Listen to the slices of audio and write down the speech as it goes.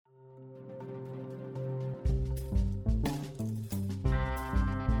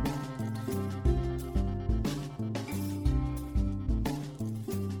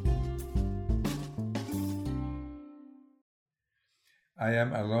I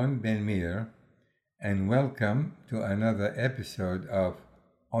am Alon Ben Mir, and welcome to another episode of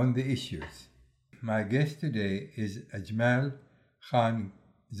On the Issues. My guest today is Ajmal Khan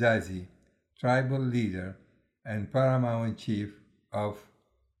Zazi, tribal leader and paramount chief of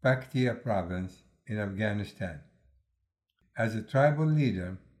Paktia province in Afghanistan. As a tribal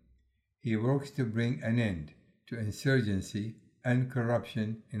leader, he works to bring an end to insurgency and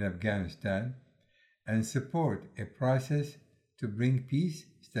corruption in Afghanistan and support a process to bring peace,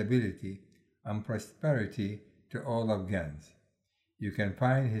 stability, and prosperity to all Afghans. You can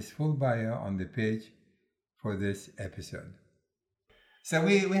find his full bio on the page for this episode. So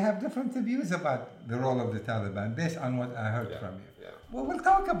we have different views about the role of the Taliban based on what I heard from you. Yeah. Well, we'll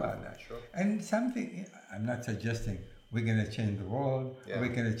talk about that. Sure. And something, I'm not suggesting we're going to change the world, Yeah.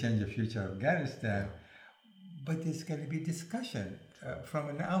 we're going to change the future of Afghanistan, but there's going to be discussion from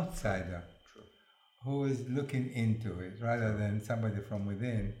an outsider who is looking into it rather than somebody from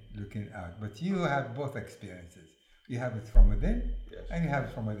within looking out. But you have both experiences. You have it from within Yes. and you have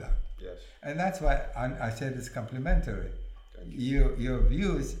it from without. Yes. And that's why I said it's complementary. Thank you. Your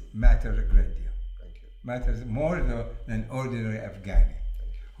views matter a great deal. Thank you. Matters more though than ordinary Afghani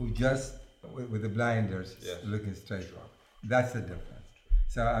Thank you. who just with the blinders Yes. looking straight forward. That's the difference.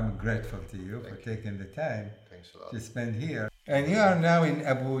 So I'm grateful to you for taking the time Thanks a lot. to spend here. And you are now in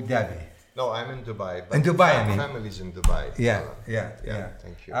Abu Dhabi. No, I'm in Dubai. But In Dubai, I mean. family's in Dubai. Yeah.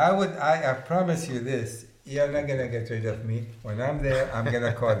 Thank you. I promise you this. You're not gonna get rid of me. When I'm there, I'm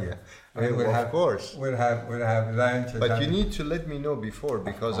gonna call you. Of course. We'll have lunch. But you need to let me know before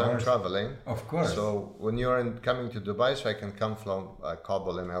because I'm course. traveling. Of course. So when you're coming to Dubai, so I can come from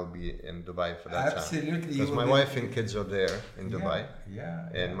Kabul and I'll be in Dubai for that Absolutely. time. Because my wife and kids are there in Dubai. Yeah.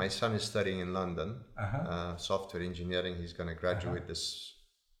 And my son is studying in London, Uh-huh. software engineering. He's going to graduate this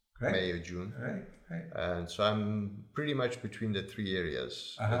Great. May or June. Right. And so I'm pretty much between the three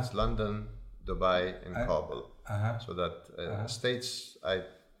areas. Uh-huh. It's London, Dubai, and Kabul. Uh-huh. So that States,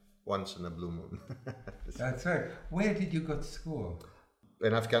 once in a blue moon. That's right. Where did you go to school?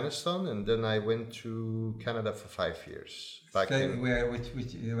 In Afghanistan, and then I went to Canada for 5 years. Back So in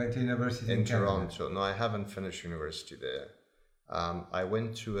which you went to university in Canada? Toronto. No, I haven't finished university there. I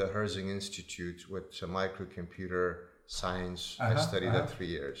went to a Herzing Institute with microcomputer science. I studied that 3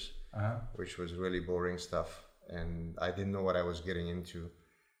 years, which was really boring stuff. And I didn't know what I was getting into.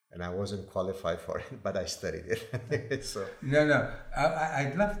 And I wasn't qualified for it, but I studied it. So No.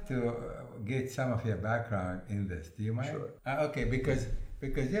 I'd love to get some of your background in this. Do you mind? Sure. Okay, because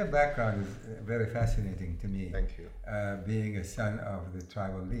your background is very fascinating to me. Thank you. Being a son of the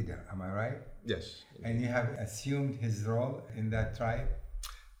tribal leader, am I right? Yes. And you have assumed his role in that tribe?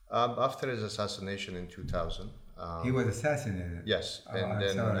 After his assassination in 2000. He was assassinated. Yes, Oh, and I'm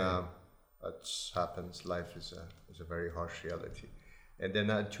then sorry. that happens. Life is a very harsh reality. And then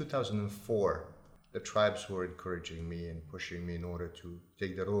in 2004, the tribes were encouraging me and pushing me in order to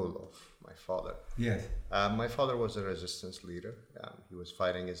take the role of my father. Yes. My father was a resistance leader. He was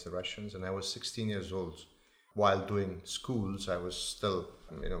fighting against the Russians, and I was 16 years old. While doing schools, I was still,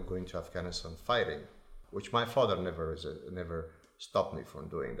 going to Afghanistan fighting, which my father never stopped me from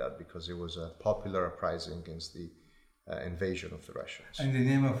doing that because it was a popular uprising against the invasion of the Russians. And the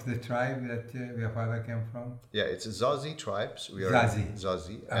name of the tribe that your father came from? Yeah, it's Zazi tribes. We are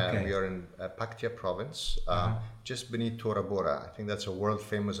Zazi. Okay. We are in Paktia province, just beneath Tora Bora. I think that's a world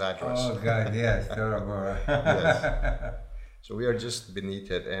famous address. Oh God, yes, Tora Bora. Yes. So we are just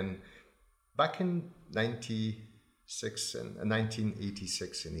beneath it. And back in 1986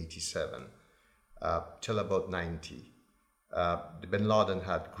 and 87, till about 90, the Bin Laden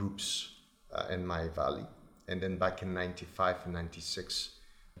had groups in my valley. And then back in 95 and 96,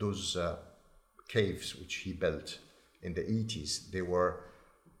 those caves which he built in the 80s, they were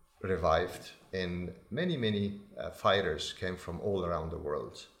revived. And many fighters came from all around the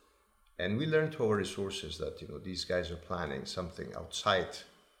world. And we learned through our resources that, these guys are planning something outside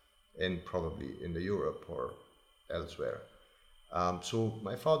and probably in the Europe or elsewhere. So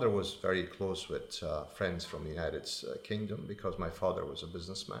my father was very close with friends from the United Kingdom because my father was a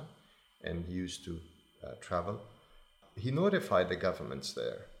businessman and he used to travel. He notified the governments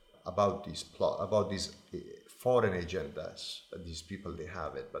there about these foreign agendas that these people they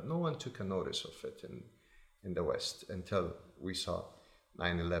have it, but no one took a notice of it in the West until we saw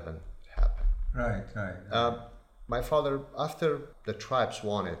 9/11 happen. Right. My father, after the tribes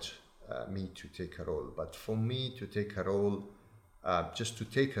wanted me to take a role, but for me to take a role, just to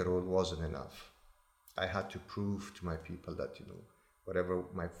take a role wasn't enough. I had to prove to my people that whatever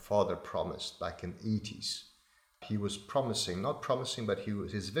my father promised back in 80s, he was not promising, but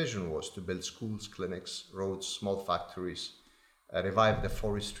his vision was to build schools, clinics, roads, small factories, revive the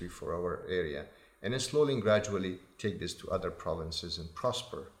forestry for our area, and then slowly and gradually take this to other provinces and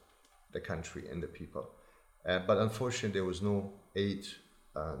prosper the country and the people. But unfortunately, there was no aid,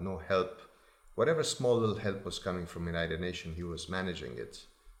 no help. Whatever small little help was coming from United Nations, he was managing it,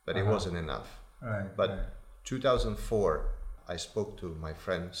 but it wasn't enough. But 2004, I spoke to my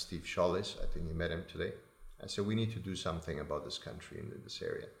friend Steve Schollis. I think you met him today. I said, we need to do something about this country and this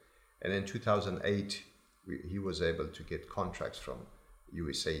area. And in 2008, he was able to get contracts from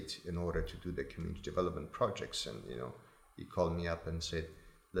USAID in order to do the community development projects. And, he called me up and said,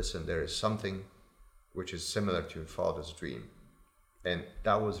 listen, there is something which is similar to your father's dream. And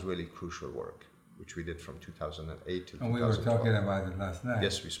that was really crucial work, which we did from 2008 to 2012. And we were talking about it last night.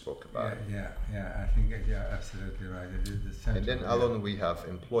 Yes, we spoke about it. Yeah, I think you're absolutely right. It is the center. And then alone we have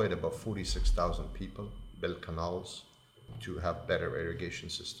employed about 46,000 people, built canals to have better irrigation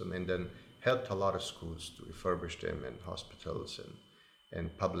system, and then helped a lot of schools to refurbish them, and hospitals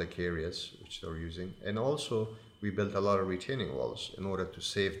and public areas which they're using. And also we built a lot of retaining walls in order to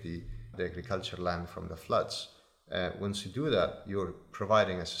save the agricultural land from the floods. Once you do that, you're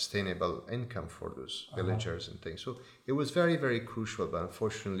providing a sustainable income for those villagers and things. So it was very, very crucial, but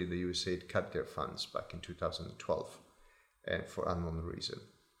unfortunately the USAID cut their funds back in 2012 for unknown reason.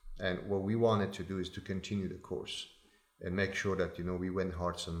 And what we wanted to do is to continue the course and make sure that, we win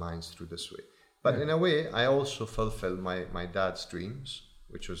hearts and minds through this way. But in a way, I also fulfilled my dad's dreams,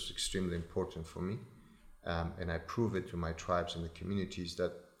 which was extremely important for me. And I prove it to my tribes and the communities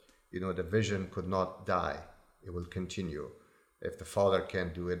that, the vision could not die. It will continue. If the father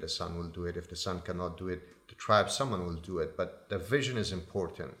can't do it, the son will do it. If the son cannot do it, the tribe, someone will do it. But the vision is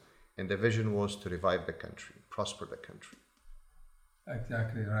important. And the vision was to revive the country, prosper the country.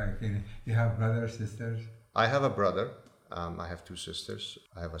 Exactly right. And you have brothers, sisters? I have a brother. I have 2 sisters.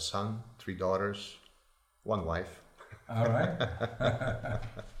 I have a son, 3 daughters, 1 wife. All right.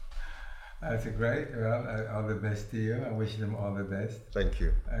 That's great. Well, all the best to you. I wish them all the best. Thank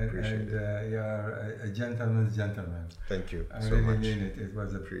you. Appreciate it. You are a gentleman's gentleman. Thank you I so really much. mean it. It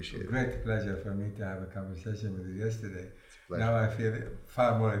was a great pleasure for me to have a conversation with you yesterday. Now I feel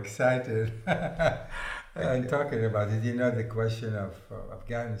far more excited. And talking about it, the question of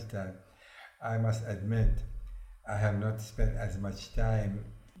Afghanistan, I must admit, I have not spent as much time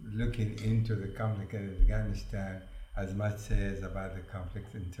looking into the conflict in Afghanistan as much as about the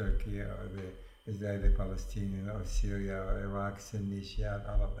conflict in Turkey or the Israeli-Palestinian or Syria or Iraq, Sunni, Shia,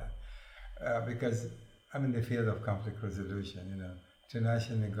 all of that. Because I'm in the field of conflict resolution,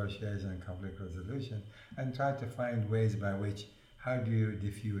 international negotiation and conflict resolution, and try to find ways by which, how do you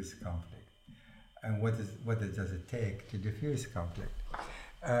diffuse conflict? And what does it take to diffuse conflict?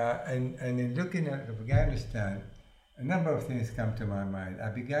 And in looking at Afghanistan, a number of things come to my mind. I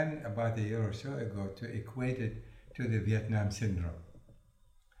began about a year or so ago to equate it to the Vietnam syndrome.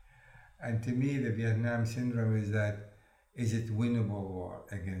 And to me, the Vietnam syndrome is it winnable war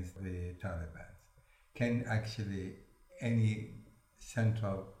against the Taliban? Can actually any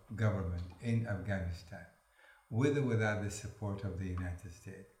central government in Afghanistan, with or without the support of the United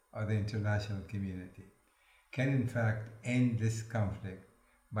States or the international community, can in fact end this conflict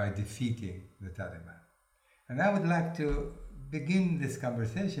by defeating the Taliban? And I would like to begin this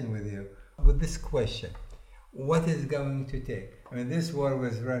conversation with you with this question. What is going to take? I mean, this war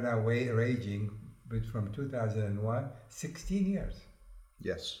was raging from 2001, 16 years.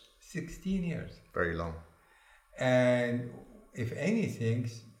 Yes. 16 years. Very long. And if anything,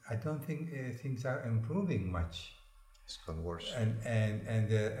 I don't think things are improving much. It's gone worse. And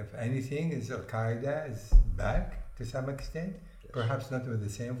if anything, Al-Qaeda is back to some extent, perhaps not with the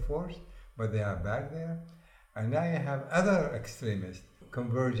same force, but they are back there. And now you have other extremists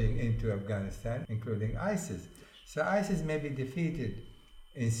converging into Afghanistan, including ISIS. So ISIS may be defeated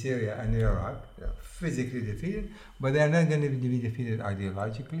in Syria and Iraq, physically defeated, but they're not going to be defeated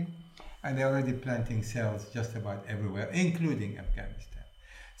ideologically, and they're already planting cells just about everywhere, including Afghanistan.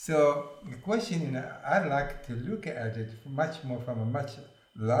 So the question, I'd like to look at it much more from a much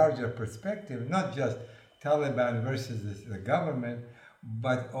larger perspective, not just Taliban versus the government,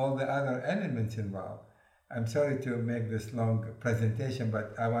 but all the other elements involved. I'm sorry to make this long presentation,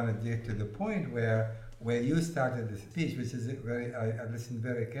 but I want to get to the point where you started the speech, which is I listened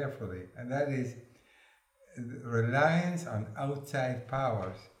very carefully, and that is reliance on outside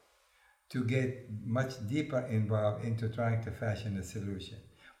powers to get much deeper involved into trying to fashion a solution.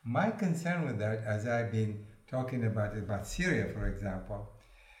 My concern with that, as I've been talking about Syria, for example,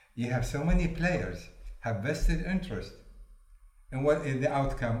 you have so many players have vested interest in what is the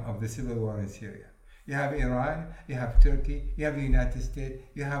outcome of the civil war in Syria. You have Iran, you have Turkey, you have the United States,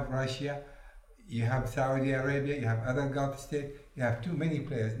 you have Russia, you have Saudi Arabia, you have other Gulf states, you have too many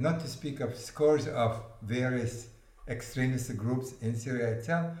players, not to speak of scores of various extremist groups in Syria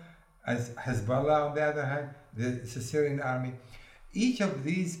itself, as Hezbollah on the other hand, the Syrian army. Each of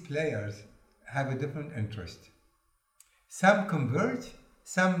these players have a different interest. Some converge,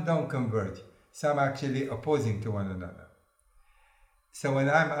 some don't converge, some actually opposing to one another. So when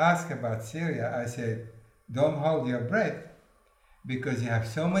I'm asked about Syria, I said, don't hold your breath, because you have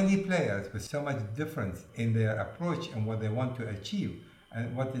so many players with so much difference in their approach and what they want to achieve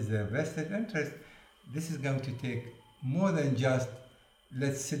and what is their vested interest. This is going to take more than just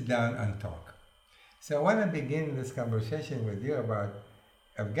let's sit down and talk. So I want to begin this conversation with you about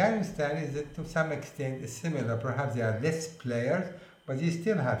Afghanistan. Is that to some extent is similar. Perhaps there are less players, but you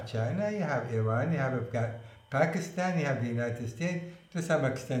still have China, you have Iran, you have Pakistan, you have the United States, to some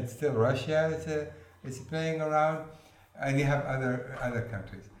extent still Russia is playing around, and you have other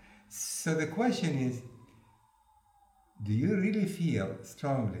countries. So the question is, do you really feel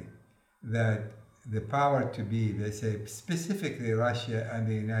strongly that the power to be, they say specifically Russia and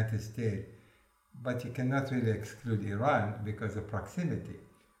the United States, but you cannot really exclude Iran because of proximity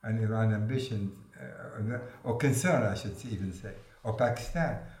and Iran ambitions, or concern I should even say, or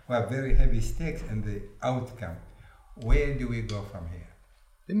Pakistan, who have very heavy stakes in the outcome. Where do we go from here?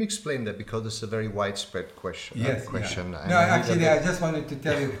 Let me explain that, because it's a very widespread question. Yes. Yeah. No, actually, I just wanted to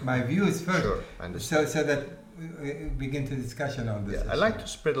tell you my views first, Sure, I understand. so that we begin the discussion on this. I'd like to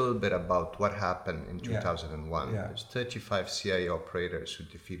spread a little bit about what happened in 2001. Yeah. There's 35 CIA operators who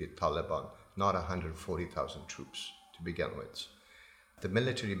defeated Taliban, not 140,000 troops to begin with. The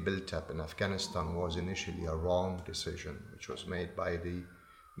military build-up in Afghanistan was initially a wrong decision, which was made by the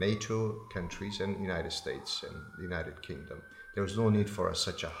NATO countries and the United States and the United Kingdom. There was no need for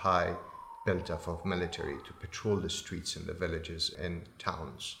such a high build-up of military to patrol the streets in the villages and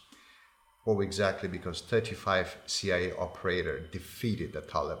towns. Well, exactly because 35 CIA operators defeated the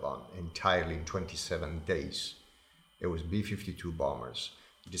Taliban entirely in 27 days. It was B-52 bombers.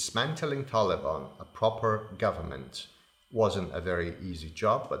 Dismantling Taliban, a proper government, wasn't a very easy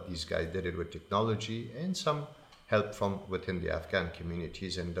job, but these guys did it with technology and some help from within the Afghan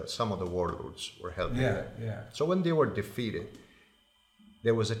communities, and some of the warlords were helping them. So when they were defeated,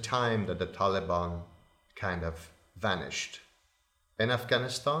 there was a time that the Taliban kind of vanished in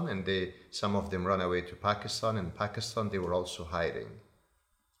Afghanistan, and some of them ran away to Pakistan. In Pakistan, they were also hiding.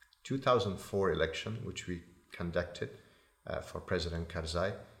 2004 election, which we conducted for President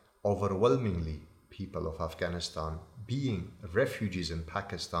Karzai, overwhelmingly people of Afghanistan, being refugees in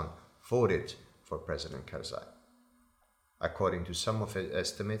Pakistan, voted for President Karzai. According to some of his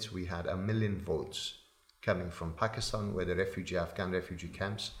estimates, we had 1 million votes coming from Pakistan, where the Afghan refugee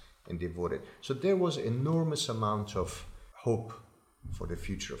camps, and they voted. So there was enormous amount of hope for the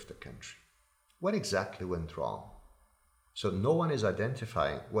future of the country. What exactly went wrong? So no one is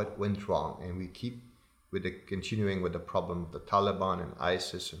identifying what went wrong, and we keep continuing with the problem of the Taliban and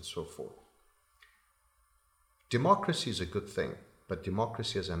ISIS and so forth. Democracy is a good thing, but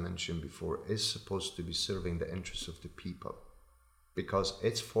democracy, as I mentioned before, is supposed to be serving the interests of the people, because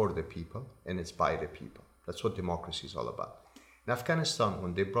it's for the people and it's by the people. That's what democracy is all about. In Afghanistan,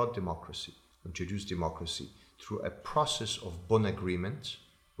 when they brought democracy, introduced democracy through a process of Bonn Agreement,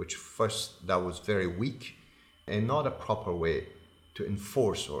 which first that was very weak and not a proper way to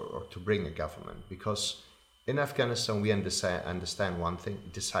enforce or to bring a government, because in Afghanistan we understand one thing: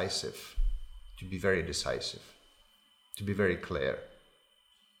 decisive, to be very decisive, to be very clear,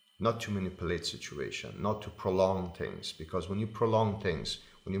 not to manipulate situation, not to prolong things, because when you prolong things,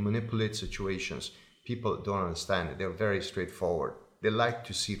 when you manipulate situations, people don't understand it. They're very straightforward. They like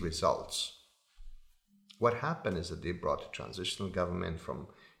to see results. What happened is that they brought a transitional government from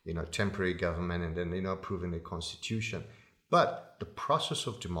temporary government, and then approving the constitution. But the process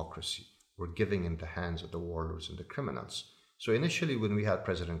of democracy were giving in the hands of the warlords and the criminals. So initially, when we had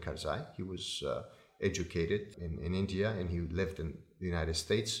President Karzai, he was educated in India, and he lived in the United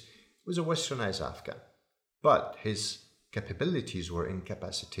States. He was a westernized Afghan, but his capabilities were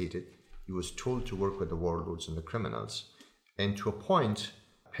incapacitated. He was told to work with the warlords and the criminals, and to a point,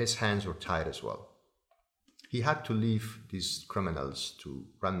 his hands were tied as well. He had to leave these criminals to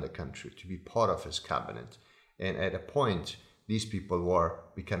run the country, to be part of his cabinet. And at a point, these people were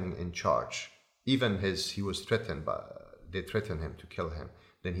becoming in charge. Even he was threatened, they threatened him to kill him.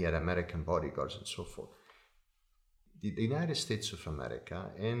 Then he had American bodyguards and so forth. The United States of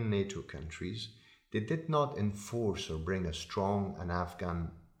America and NATO countries, they did not enforce or bring a strong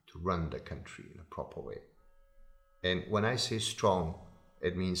Afghan to run the country in a proper way. And when I say strong,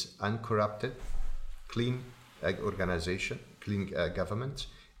 it means uncorrupted, clean organization, clean government,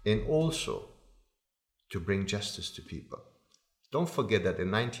 and also to bring justice to people. Don't forget that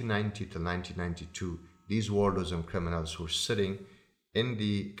in 1990 to 1992, these warlords and criminals who were sitting in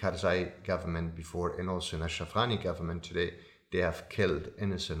the Karzai government before and also in Ashraf Ghani government today, they have killed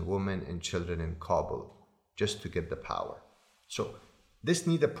innocent women and children in Kabul just to get the power. So this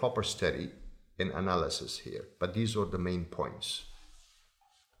needs a proper study and analysis here, but these are the main points.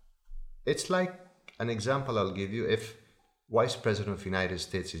 It's like an example I'll give you. If Vice President of the United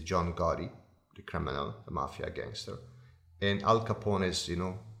States is John Gotti, the criminal, the mafia gangster, and Al Capone is,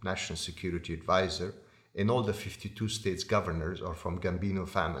 national security advisor, and all the 52 states governors are from Gambino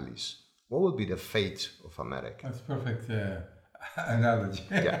families, what will be the fate of America? That's perfect analogy.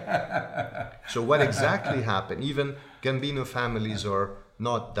 Yeah. So what exactly happened? Even Gambino families are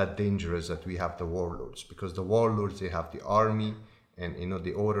not that dangerous that we have the warlords, because the warlords, they have the army, and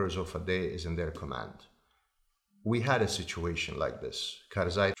the orders of a day is in their command. We had a situation like this.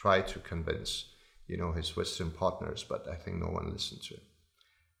 Karzai tried to convince his Western partners, but I think no one listened to him.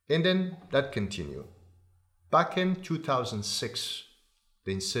 And then that continued. Back in 2006,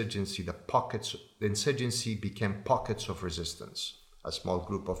 the insurgency became pockets of resistance. A small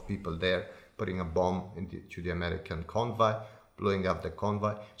group of people there putting a bomb into the American convoy, blowing up the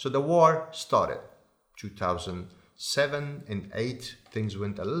convoy. So the war started. 2007 and 2008, things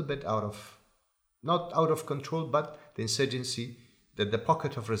went a little bit not out of control, but the insurgency, the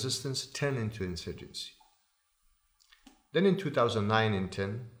pocket of resistance turned into insurgency. Then in 2009 and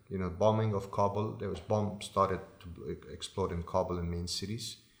 10, bombing of Kabul, there was bombs started to explode in Kabul and main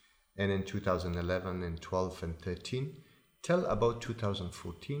cities. And in 2011 and 12 and 13, till about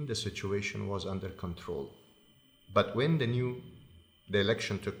 2014, the situation was under control. But when the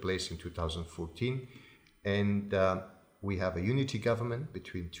election took place in 2014, and we have a unity government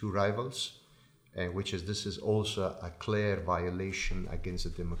between two rivals, this is also a clear violation against the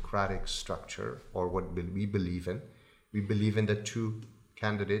democratic structure, or what we believe in. We believe in that two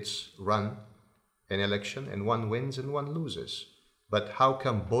candidates run an election and one wins and one loses. But how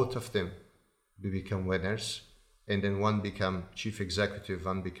come both of them become winners, and then one become chief executive,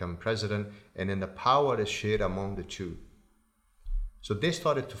 one become president, and then the power is shared among the two? So they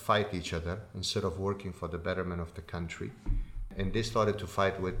started to fight each other instead of working for the betterment of the country. And they started to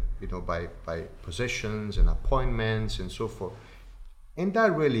fight with, by positions and appointments and so forth. And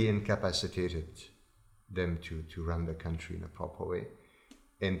that really incapacitated them to run the country in a proper way.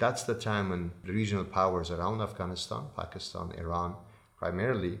 And that's the time when the regional powers around Afghanistan, Pakistan, Iran,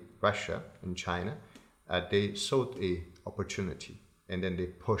 primarily Russia and China, they sought a opportunity. And then they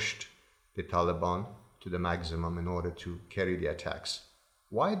pushed the Taliban to the maximum in order to carry the attacks.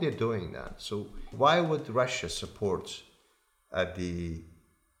 Why they're doing that? So why would Russia support the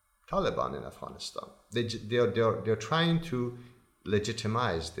Taliban in Afghanistan? They're trying to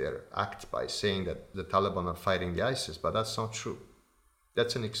legitimize their act by saying that the Taliban are fighting the ISIS, but that's not true.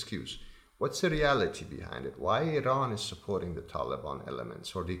 That's an excuse. What's the reality behind it? Why Iran is supporting the Taliban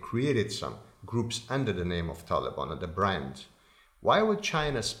elements, or they created some groups under the name of Taliban, the brand? Why would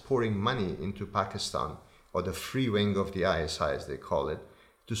China pouring money into Pakistan, or the free wing of the ISI as they call it,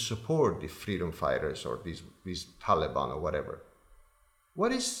 to support the freedom fighters or these Taliban or whatever?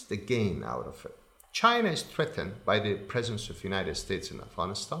 What is the gain out of it? China is threatened by the presence of the United States in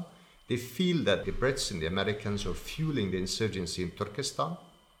Afghanistan. They feel that the Brits and the Americans are fueling the insurgency in Turkestan.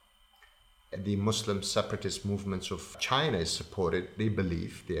 The Muslim separatist movements of China is supported, they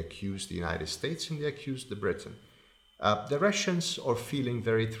believe. They accuse the United States and they accuse the Britain. The Russians are feeling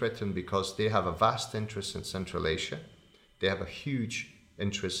very threatened because they have a vast interest in Central Asia. They have a huge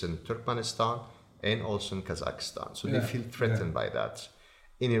interest in Turkmenistan and also in Kazakhstan. So they feel threatened by that.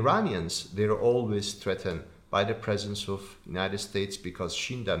 In Iranians, they're always threatened by the presence of United States, because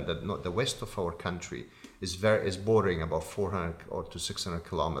Shindan, the west of our country, is bordering about 400 or to 600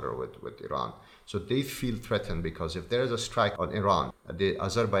 kilometers with Iran. So they feel threatened because if there is a strike on Iran,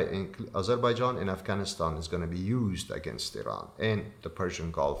 Azerbaijan and Afghanistan is going to be used against Iran and the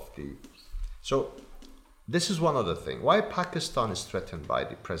Persian Gulf. So this is one other thing. Why Pakistan is threatened by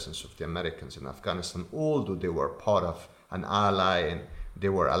the presence of the Americans in Afghanistan, although they were part of an ally and they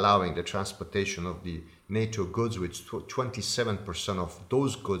were allowing the transportation of the NATO goods, which 27% of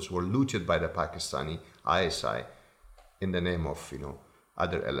those goods were looted by the Pakistani ISI in the name of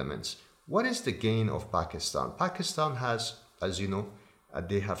other elements. What is the gain of Pakistan? Pakistan has, as you know,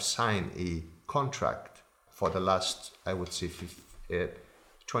 they have signed a contract for the last, I would say,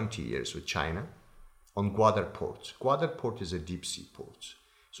 20 years with China on Gwadar Port. Gwadar Port is a deep sea port.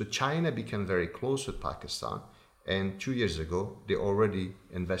 So China became very close with Pakistan, and 2 years ago, they already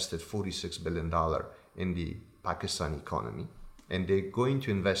invested $46 billion in the Pakistani economy. and they're going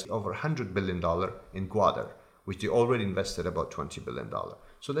to invest over $100 billion in Gwadar, which they already invested about $20 billion.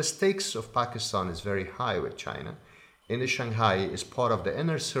 So the stakes of Pakistan is very high with China. And Shanghai is part of the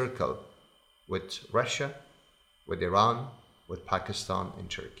inner circle with Russia, with Iran, with Pakistan and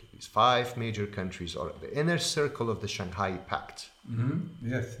Turkey. These 5 major countries are the inner circle of the Shanghai Pact.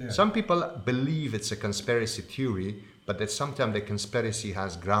 Yes, yes. Some people believe it's a conspiracy theory, but that sometimes the conspiracy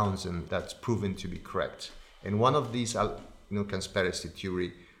has grounds and that's proven to be correct. And one of these conspiracy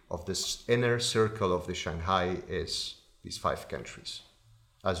theory of this inner circle of the Shanghai is these 5 countries.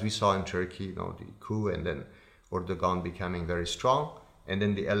 As we saw in Turkey, the coup, and then Erdogan becoming very strong, and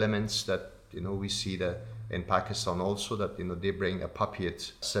then the elements that we see that in Pakistan also, that they bring a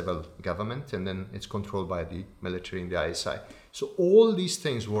puppet civil government, and then it's controlled by the military and the ISI. So all these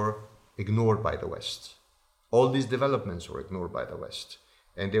things were ignored by the West. All these developments were ignored by the West,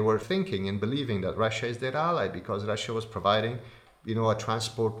 and they were thinking and believing that Russia is their ally because Russia was providing a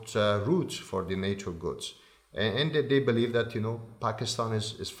transport route for the NATO goods. And they believe that, Pakistan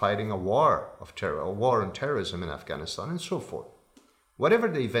is fighting a war of terror, a war on terrorism in Afghanistan and so forth. Whatever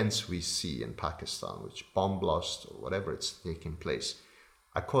the events we see in Pakistan, which bomb blast or whatever it's taking place,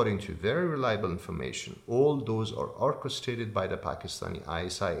 according to very reliable information, all those are orchestrated by the Pakistani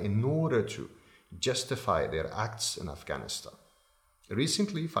ISI in order to justify their acts in Afghanistan.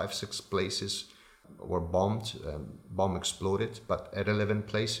 Recently, 5-6 places were bombed, bomb exploded, but at 11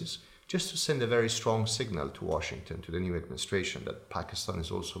 places, just to send a very strong signal to Washington, to the new administration, that Pakistan is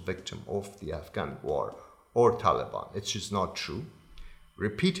also a victim of the Afghan war or Taliban. It's just not true.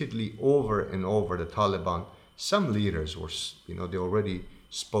 Repeatedly, over and over, the Taliban, some leaders were, they already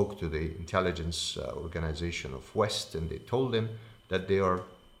spoke to the intelligence organization of West, and they told them that they are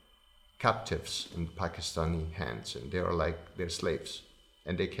captives in Pakistani hands, and they're slaves,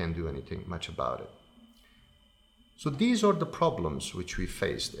 and they can't do anything much about it. So these are the problems which we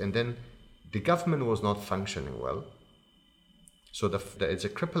faced. And then the government was not functioning well. So it's a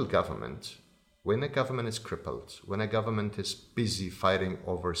crippled government. When a government is crippled, when a government is busy fighting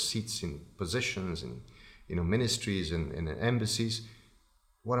over seats in positions in ministries and embassies,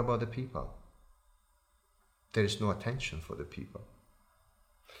 what about the people? There is no attention for the people.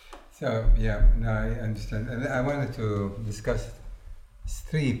 So, I understand. And I wanted to discuss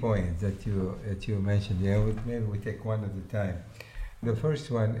 3 points that you mentioned. Maybe we take one at a time. The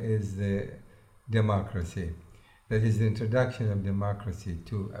first one is the democracy. That is the introduction of democracy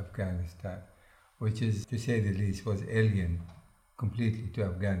to Afghanistan, which is, to say the least, was alien completely to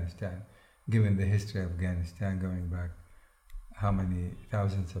Afghanistan, given the history of Afghanistan going back how many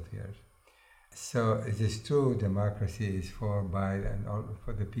thousands of years. So it is true, democracy is for, by, and all,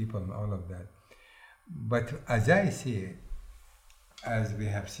 for the people and all of that. But as I see it, as we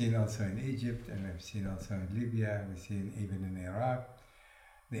have seen also in Egypt, and we've seen also in Libya, we've seen even in Iraq,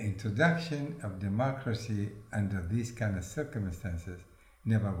 the introduction of democracy under these kind of circumstances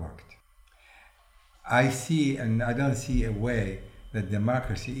never worked. I see, and I don't see a way that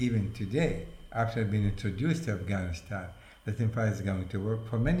democracy even today, after being introduced to Afghanistan, that in fact is going to work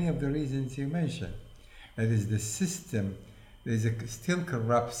for many of the reasons you mentioned. That is, the system, there's a still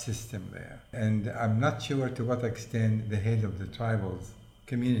corrupt system there. And I'm not sure to what extent the head of the tribals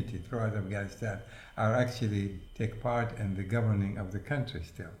community throughout Afghanistan are actually take part in the governing of the country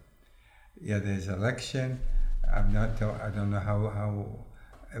still. Yeah, there's election. I don't know how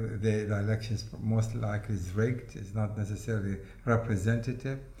the elections most likely is rigged. It's not necessarily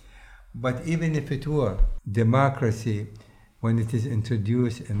representative. But even if it were, democracy, when it is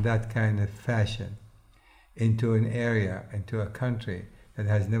introduced in that kind of fashion into an area, into a country that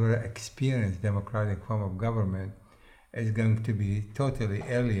has never experienced democratic form of government, is going to be totally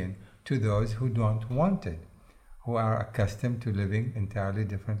alien to those who don't want it, who are accustomed to living entirely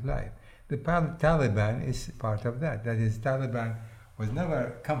different life. The Taliban is part of that. That is, Taliban was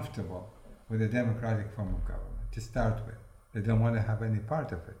never comfortable with a democratic form of government to start with. They don't want to have any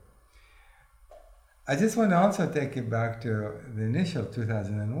part of it. I just want to also take it back to the initial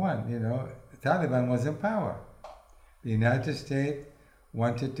 2001. Taliban was in power. The United States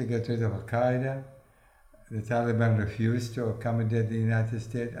wanted to get rid of Al-Qaeda. The Taliban refused to accommodate the United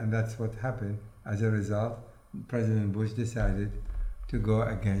States, and that's what happened. As a result, President Bush decided to go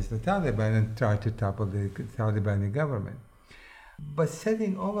against the Taliban and try to topple the Talibani government. But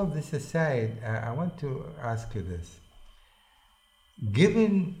setting all of this aside, I want to ask you this.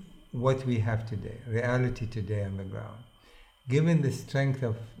 Given what we have today, reality today on the ground, given the strength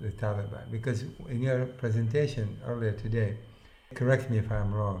of the Taliban, because in your presentation earlier today, correct me if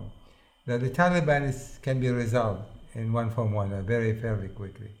I'm wrong, that the Taliban can be resolved in one form or another very fairly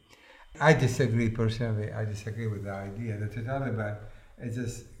quickly. I disagree personally. I disagree with the idea that the Taliban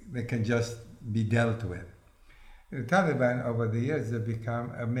they can just be dealt with. The Taliban over the years have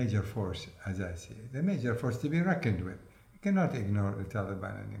become a major force, as I see it, a major force to be reckoned with. You cannot ignore the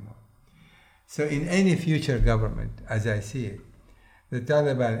Taliban anymore. So in any future government, as I see it, the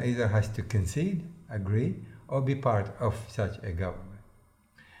Taliban either has to concede, agree, or be part of such a government.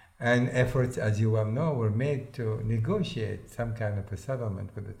 And efforts, as you well know, were made to negotiate some kind of a settlement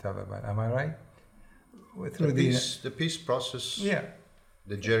with the Taliban. Am I right? Through the peace process, yeah.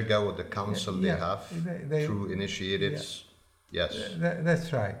 The Jirga or the council they have, they through initiated, yes.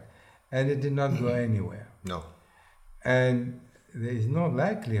 That's right. And it did not go anywhere. No. And there is no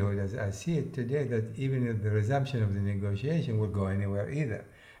likelihood, as I see it today, that even if the resumption of the negotiation will go anywhere either.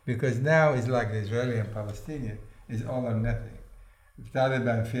 Because now it's like the Israeli and Palestinian, it's all or nothing. The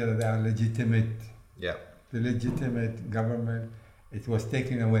Taliban feel that they are legitimate. Yeah. The legitimate government, it was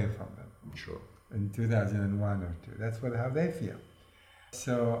taken away from them. Sure. In 2001 or 2. That's how they feel.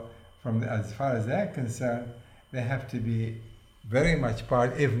 So, as far as they're concerned, they have to be very much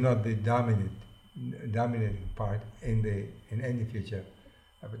part, if not the dominating part in any future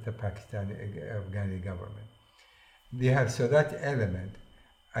of the Pakistani Afghani government. So that element,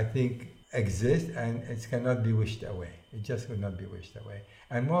 I think, exists and it cannot be wished away. It just will not be wished away.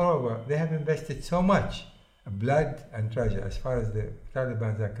 And moreover, they have invested so much blood and treasure as far as the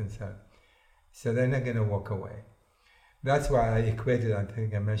Taliban are concerned. So they're not going to walk away. That's why I equated, I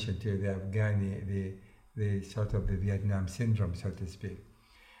think I mentioned to you, the Afghani, the sort of the Vietnam syndrome, so to speak.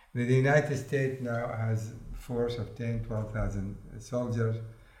 The United States now has a force of 10, 12,000 soldiers,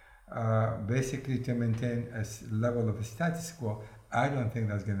 basically to maintain a level of status quo. I don't think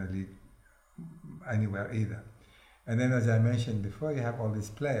that's going to lead anywhere either. And then, as I mentioned before, you have all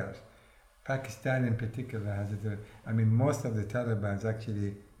these players. Pakistan in particular has most of the Taliban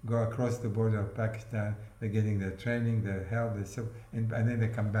actually go across the border of Pakistan. They're getting their training, their health, and then they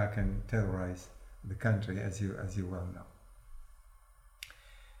come back and terrorize the country, as you well know.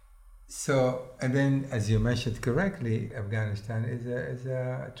 So, and then, as you mentioned correctly, Afghanistan is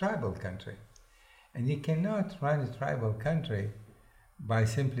a tribal country, and you cannot run a tribal country by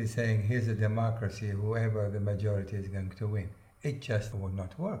simply saying, here's a democracy, whoever the majority is going to win. It just will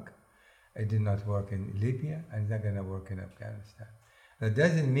not work. It did not work in Libya, and it's not going to work in Afghanistan. That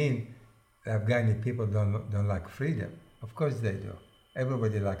doesn't mean the Afghani people don't like freedom. Of course they do.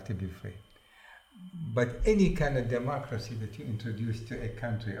 Everybody likes to be free. But any kind of democracy that you introduce to a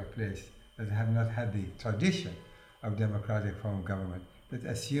country or place that have not had the tradition of democratic form of government, that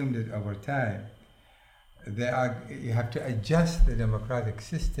assumed it over time, you have to adjust the democratic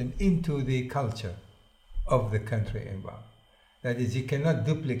system into the culture of the country involved. That is, you cannot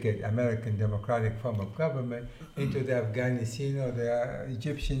duplicate American democratic form of government into the Afghani scene or the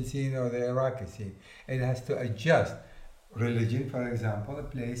Egyptian scene or the Iraqi scene. It has to adjust. Religion, for example,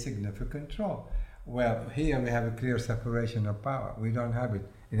 plays significant role. Well, here we have a clear separation of power. We don't have it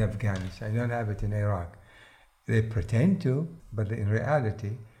in Afghanistan. We don't have it in Iraq. They pretend to, but in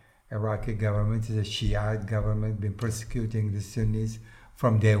reality, Iraqi government is a Shiite government, been persecuting the Sunnis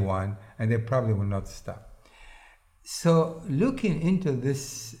from day one, and they probably will not stop. So looking into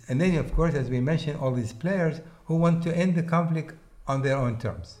this, and then of course, as we mentioned, all these players who want to end the conflict on their own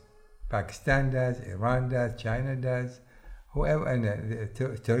terms. Pakistan does, Iran does, China does, whoever, and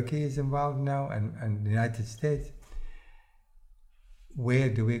Turkey is involved now, and the United States. Where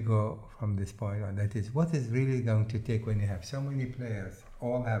do we go from this point on? That is, what is really going to take when you have so many players,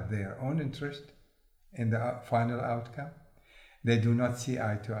 all have their own interest in the final outcome. They do not see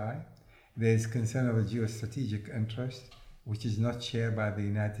eye to eye. There is concern of a geostrategic interest, which is not shared by the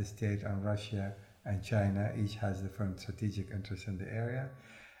United States and Russia and China. Each has different strategic interests in the area.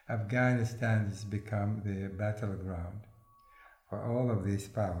 Afghanistan has become the battleground for all of these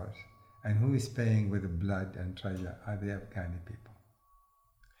powers. And who is paying with blood and treasure are the Afghani people.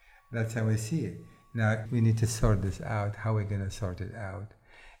 That's how I see it. Now, we need to sort this out. How are we going to sort it out?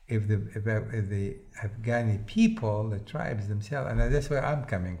 If the Afghani people, the tribes themselves, and that's where I'm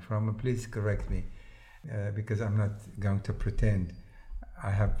coming from, please correct me, because I'm not going to pretend I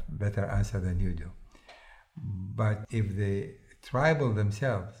have better answer than you do. But if the tribal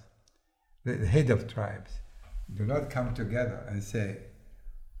themselves, the head of tribes, do not come together and say,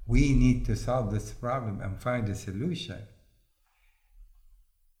 we need to solve this problem and find a solution,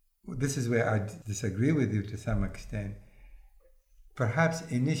 this is where I disagree with you to some extent. Perhaps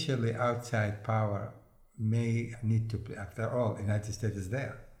initially outside power may need to play. After all, the United States is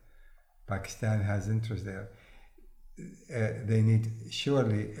there. Pakistan has interest there. They need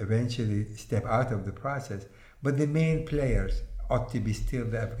surely eventually step out of the process. But the main players ought to be still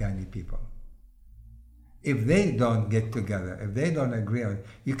the Afghani people. If they don't get together, if they don't agree on it,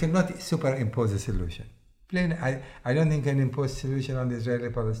 you cannot superimpose a solution. Plain, I don't think you can impose a solution on the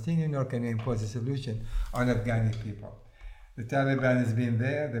Israeli-Palestinian, nor can you impose a solution on Afghani people. The Taliban has been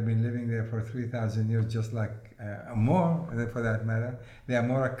there, they've been living there for 3,000 years, just like more, for that matter. They are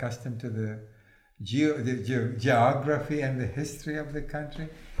more accustomed to the geography and the history of the country,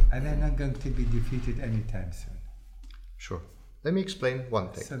 and they're not going to be defeated anytime soon. Sure. Let me explain one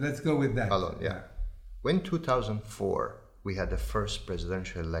thing. So let's go with that. Alon, yeah. When 2004, we had the first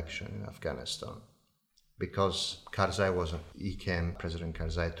presidential election in Afghanistan, because he came, President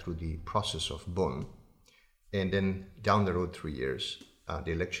Karzai, through the process of Bonn, and then down the road 3 years,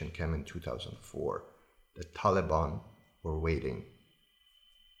 the election came in 2004. The Taliban were waiting,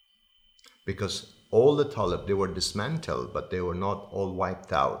 because all the Taliban, they were dismantled, but they were not all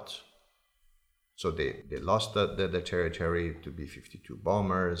wiped out. So they lost the territory to B-52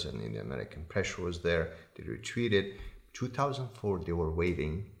 bombers, and the American pressure was there. They retreated. 2004, they were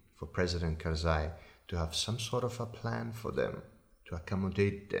waiting for President Karzai to have some sort of a plan for them, to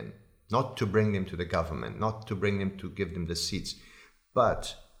accommodate them, not to bring them to the government, not to bring them to give them the seats,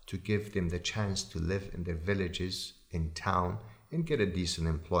 but to give them the chance to live in their villages, in town, and get a decent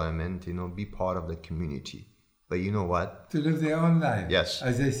employment, be part of the community. But you know what? To live their own life. Yes.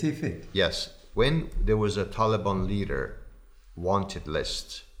 As they see fit. Yes. When there was a Taliban leader wanted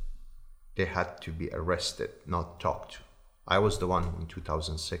list, they had to be arrested, not talked to. I was the one in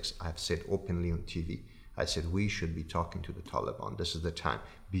 2006, I've said openly on TV, I said we should be talking to the Taliban. This is the time.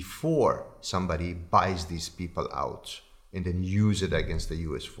 Before somebody buys these people out and then use it against the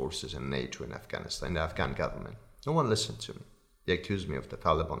US forces and NATO in Afghanistan, the Afghan government. No one listened to me. They accused me of the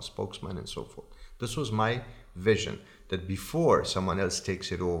Taliban spokesman and so forth. This was my vision, that before someone else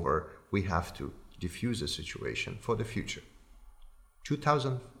takes it over, we have to diffuse the situation for the future.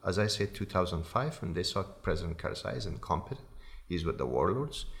 2000, as I said, 2005, when they saw President Karzai is incompetent, he's with the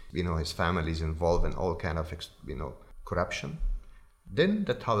warlords, his family is involved in all kind of, corruption. Then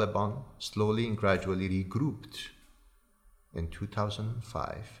the Taliban slowly and gradually regrouped in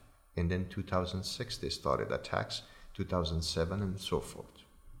 2005, and then 2006 they started attacks, 2007 and so forth.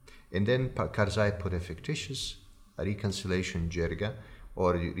 And then Karzai put a fictitious reconciliation jirga,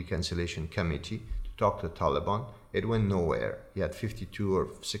 or reconciliation committee, to talk to the Taliban. It went nowhere. He had 52 or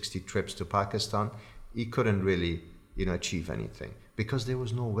 60 trips to Pakistan. He couldn't really, achieve anything, because there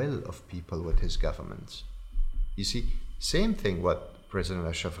was no will of people with his government. You see, same thing what President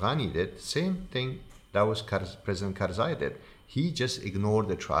Ashraf Ghani did, same thing that was President Karzai did. He just ignored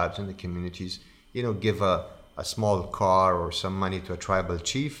the tribes and the communities, give a small car or some money to a tribal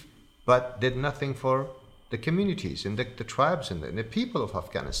chief, but did nothing for the communities and the tribes and the people of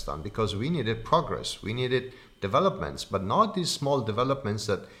Afghanistan, because we needed progress, we needed developments, but not these small developments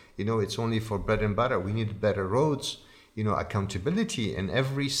that, it's only for bread and butter. We needed better roads, accountability in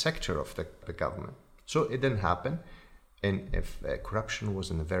every sector of the government. So it didn't happen, and if corruption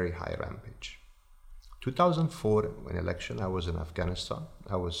was in a very high rampage. 2004, when election, I was in Afghanistan.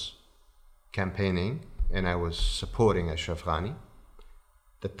 I was campaigning and I was supporting Ashraf Ghani.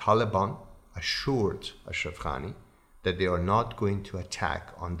 The Taliban assured Ashraf Ghani that they are not going to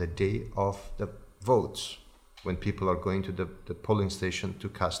attack on the day of the votes, when people are going to the polling station to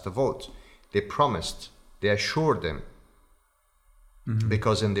cast the vote. They promised, they assured them,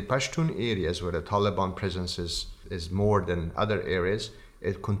 because in the Pashtun areas where the Taliban presence is more than other areas,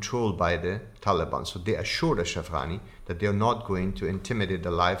 it's controlled by the Taliban. So they assured Ashraf Ghani that they are not going to intimidate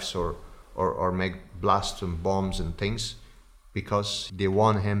the lives or make blasts and bombs and things, because they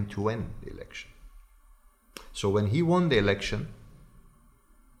want him to win the election. So when he won the election,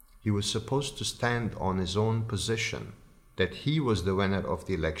 he was supposed to stand on his own position that he was the winner of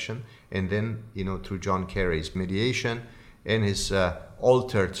the election, and then, through John Kerry's mediation and his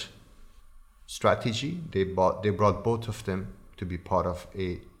altered strategy, they brought both of them to be part of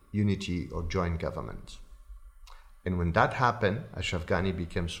a unity or joint government. And when that happened, Ashraf Ghani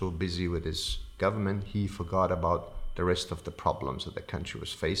became so busy with his government, he forgot about the rest of the problems that the country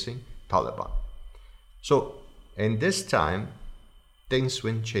was facing, Taliban. So, in this time, things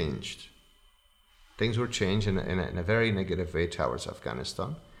were changed. Things were changed in a very negative way towards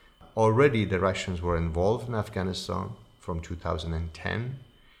Afghanistan. Already the Russians were involved in Afghanistan from 2010.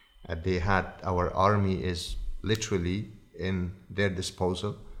 Our army is literally in their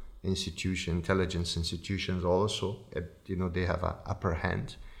disposal. Intelligence institutions also, they have an upper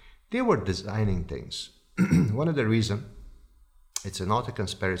hand. They were designing things. One of the reasons, it's not a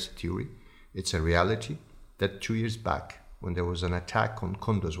conspiracy theory, it's a reality, that 2 years back, when there was an attack on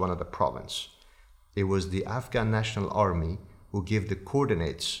Kunduz, one of the provinces, it was the Afghan National Army who gave the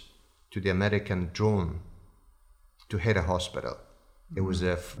coordinates to the American drone to hit a hospital. It was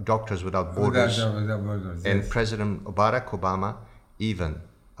Doctors Without Borders. Without Borders, And yes. President Barack Obama even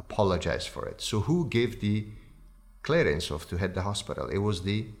apologized for it. So who gave the clearance to hit the hospital? It was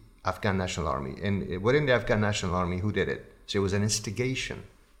the Afghan National Army. And within the Afghan National Army, who did it? So it was an instigation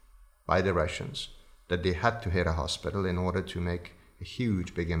by the Russians that they had to hit a hospital in order to make a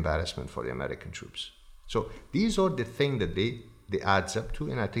huge, big embarrassment for the American troops. So these are the things that they adds up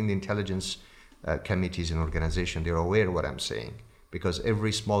to, and I think the intelligence committees and organization, they're aware of what I'm saying, because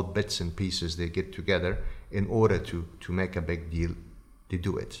every small bits and pieces they get together in order to make a big deal, they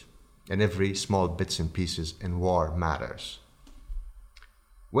do it. And every small bits and pieces in war matters.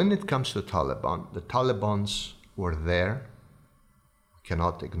 When it comes to the Talibans were there. We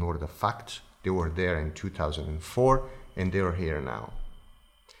cannot ignore the fact they were there in 2004 and they are here now.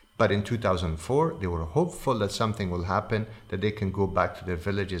 But in 2004, they were hopeful that something will happen, that they can go back to their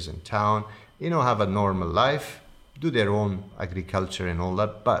villages and town, have a normal life, do their own agriculture and all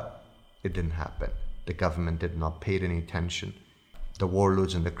that, but it didn't happen. The government did not pay any attention. The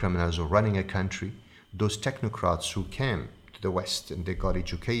warlords and the criminals were running a country. Those technocrats who came to the West and they got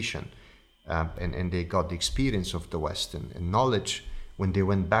education and they got the experience of the West and knowledge, when they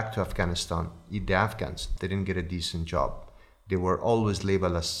went back to Afghanistan, the Afghans, they didn't get a decent job. They were always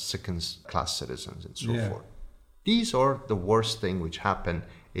labeled as second-class citizens and so forth. These are the worst thing which happened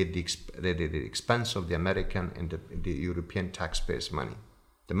at the expense of the American and the European taxpayers' money.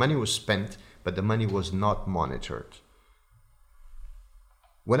 The money was spent, but the money was not monitored.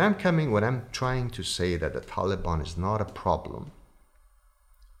 When I'm trying to say that the Taliban is not a problem,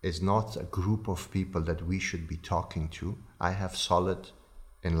 is not a group of people that we should be talking to, I have solid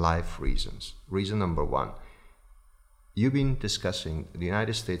and live reasons. Reason number one, you've been discussing the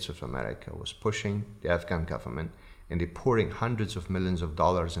United States of America was pushing the Afghan government and they're pouring hundreds of millions of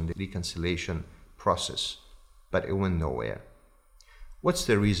dollars in the reconciliation process, but it went nowhere. What's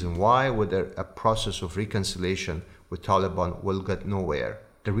the reason? Why would a process of reconciliation with Taliban will get nowhere?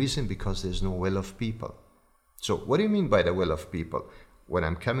 The reason, because there's no will of people. So what do you mean by the will of people? When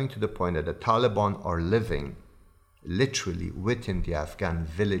I'm coming to the point that the Taliban are living literally within the Afghan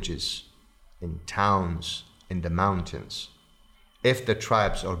villages, in towns, in the mountains. If the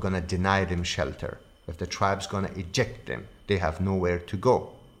tribes are going to deny them shelter, if the tribes going to eject them, they have nowhere to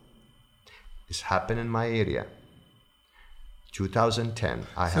go. This happened in my area. 2010,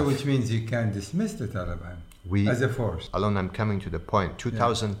 which means you can dismiss the Taliban as a force. Alone, I'm coming to the point.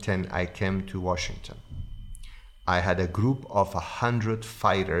 2010, I came to Washington. I had a group of 100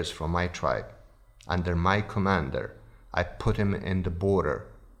 fighters from my tribe. Under my commander, I put him in the border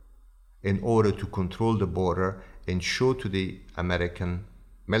in order to control the border and show to the American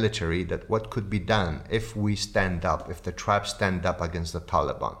military that what could be done if we stand up, if the tribes stand up against the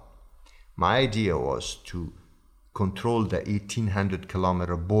Taliban. My idea was to control the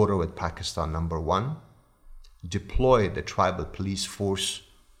 1,800-kilometer border with Pakistan, number one, deploy the tribal police force,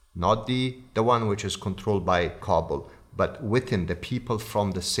 not the one which is controlled by Kabul, but within the people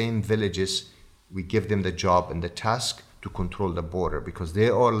from the same villages, we give them the job and the task to control the border because they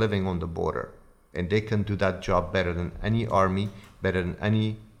are living on the border and they can do that job better than any army, better than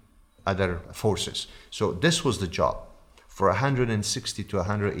any other forces. So this was the job. For $160 to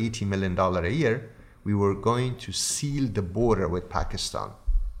 $180 million a year, we were going to seal the border with Pakistan.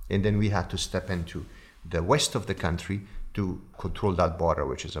 And then we had to step into the west of the country to control that border,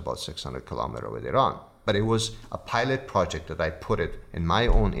 which is about 600 kilometers with Iran. But it was a pilot project that I put it in my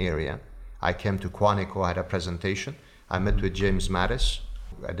own area. I came to Quantico, I had a presentation. I met with James Mattis.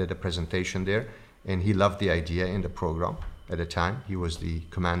 I did a presentation there, and he loved the idea in the program at the time. He was the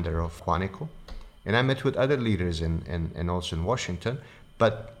commander of Quantico. And I met with other leaders and also in Washington,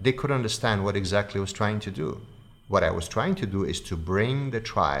 but they couldn't understand what exactly I was trying to do. What I was trying to do is to bring the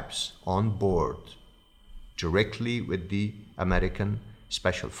tribes on board directly with the American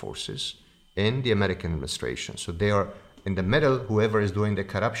Special Forces and the American administration. So they are in the middle, whoever is doing the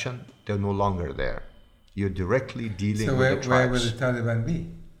corruption, they're no longer there. You're directly dealing with the tribes. So where will the Taliban be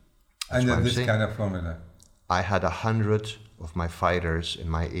under this kind of formula? I had 100 of my fighters in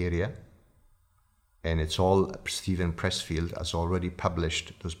my area, and it's all Stephen Pressfield has already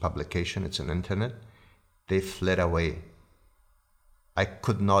published those publications. It's on internet. They fled away. I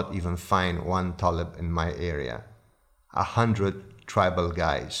could not even find one Talib in my area. 100 tribal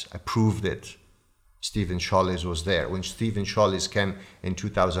guys. I proved it. Stephen Scholz was there. When Stephen Scholz came in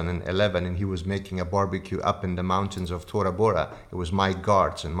 2011 and he was making a barbecue up in the mountains of Tora Bora, it was my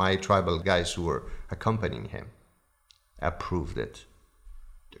guards and my tribal guys who were accompanying him. I proved it.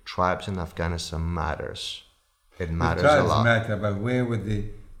 The tribes in Afghanistan matters. It The matters a tribes lot. matter, but where would the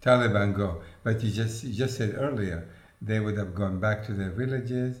Taliban go? But you just said earlier they would have gone back to their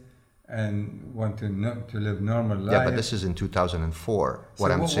villages and want to live normal life. Yeah, but this is in 2004. So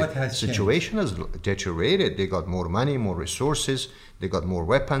What I'm what saying, has situation has deteriorated. They got more money, more resources. They got more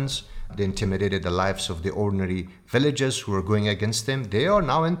weapons. They intimidated the lives of the ordinary villagers who were going against them. They are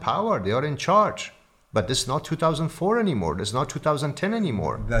now in power. They are in charge. But this is not 2004 anymore. This is not 2010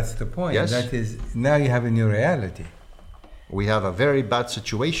 anymore. That's the point. Yes. That is, now you have a new reality. We have a very bad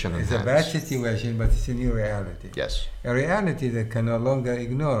situation. It's a bad situation, but it's a new reality. Yes. A reality that can no longer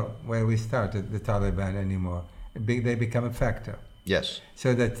ignore where we started, the Taliban, anymore. They become a factor. Yes.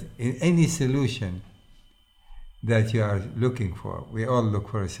 So that in any solution that you are looking for, we all look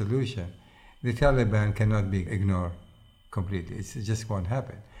for a solution, the Taliban cannot be ignored completely. It just won't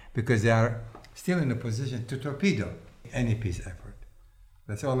happen because they are still in a position to torpedo any peace effort.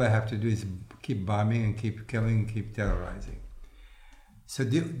 That's all they have to do is keep bombing and keep killing and keep terrorizing. So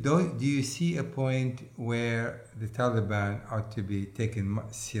do you see a point where the Taliban ought to be taken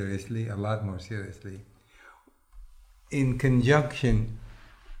seriously, a lot more seriously, in conjunction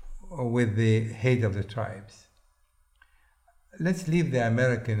with the hate of the tribes? Let's leave the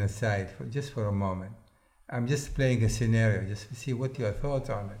American aside just for a moment. I'm just playing a scenario, just to see what your thoughts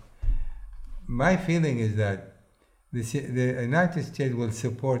on it. My feeling is that the United States will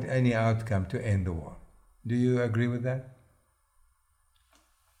support any outcome to end the war. Do you agree with that?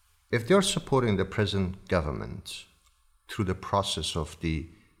 If they're supporting the present government through the process of the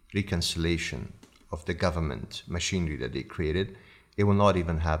reconciliation of the government machinery that they created, it will not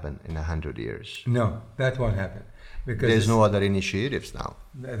even happen in 100 years. No, that won't happen. Because there's no other initiatives now.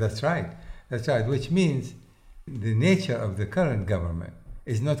 That's right. That's right. Which means the nature of the current government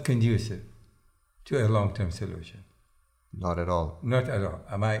is not conducive to a long-term solution. Not at all. Not at all.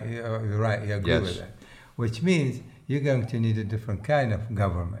 You're right. You agree Yes. with that. Which means you're going to need a different kind of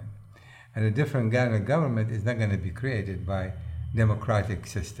government. And a different kind of government is not going to be created by democratic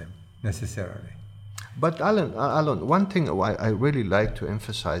system necessarily. But Alan, one thing I really like to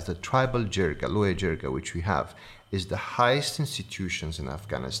emphasize, the tribal jirga, Loya Jirga, which we have, is the highest institutions in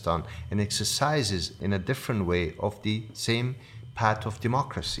Afghanistan and exercises in a different way of the same path of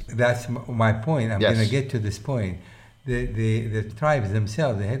democracy. That's my point. I'm Yes. going to get to this point. The tribes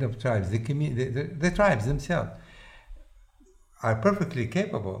themselves, the head of tribes, the tribes themselves are perfectly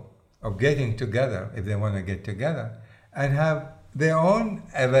capable of getting together, if they want to get together, and have their own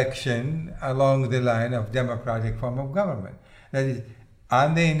election along the line of democratic form of government. That is,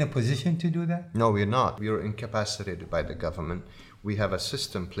 aren't they in a position to do that? No, we're not. We are incapacitated by the government. We have a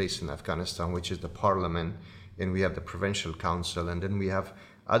system placed in Afghanistan, which is the parliament, and we have the provincial council, and then we have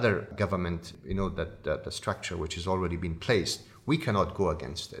other government, that the structure which has already been placed. We cannot go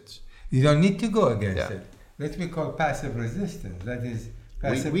against it. You don't need to go against Yeah. it. That we call passive resistance. That is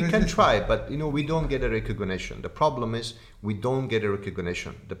passive We can resistance. try, but we don't get a recognition. The problem is we don't get a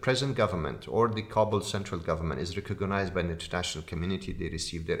recognition. The present government or the Kabul central government is recognized by the international community. They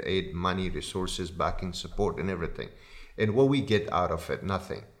receive their aid, money, resources, backing, support, and everything. And what we get out of it,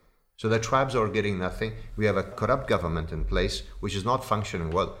 nothing. So the tribes are getting nothing. We have a corrupt government in place, which is not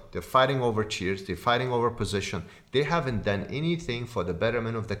functioning well. They're fighting over chairs. They're fighting over position. They haven't done anything for the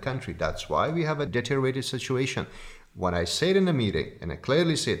betterment of the country. That's why we have a deteriorated situation. When I said in the meeting, and I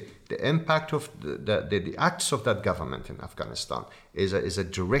clearly said, the impact of the acts of that government in Afghanistan is a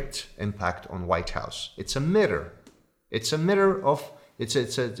direct impact on White House. It's a mirror. It's a mirror of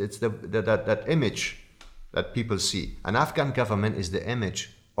that image that people see. An Afghan government is the image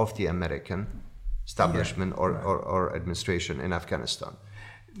of the American establishment or administration in Afghanistan.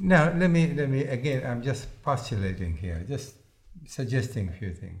 Now, let me again, I'm just postulating here, just suggesting a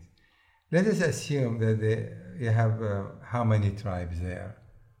few things. Let us assume that you have how many tribes there?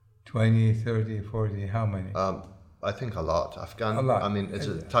 20, 30, 40, how many? I think a lot. Afghan, A lot. I mean, it's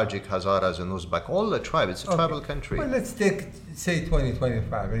Tajik, Hazaras, and Uzbek, all the tribes. It's a tribal country. Well, let's take, say, 20,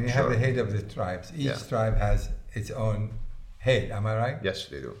 25, and you have Sure. the head of the tribes. Each Yeah. tribe has its own head, am I right? Yes,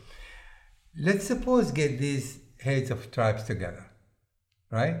 they do. Let's suppose get these heads of tribes together,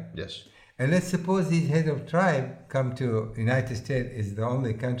 right? Yes. And let's suppose these head of tribe come to United States is the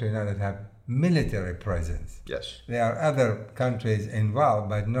only country now that have military presence. Yes. There are other countries involved,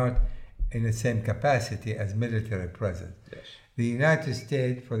 but not in the same capacity as military presence. Yes. For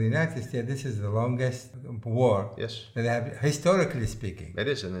the United States, this is the longest war Yes. that they have, historically speaking. It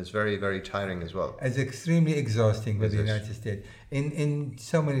is, and it's very, very tiring as well. It's extremely exhausting for It the is. United States in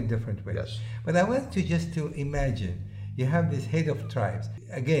so many different ways. Yes. But I want you just to imagine, you have this head of tribes.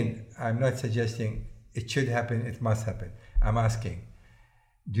 Again, I'm not suggesting it should happen, it must happen. I'm asking,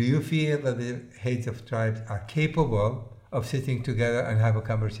 Do you feel that the heads of tribes are capable of sitting together and have a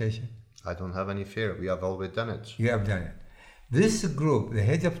conversation? I don't have any fear. We have always done it. You have done it. This group, the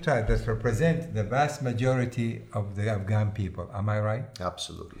heads of tribes that represent the vast majority of the Afghan people, am I right?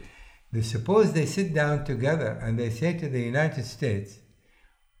 Absolutely. Suppose they sit down together and they say to the United States,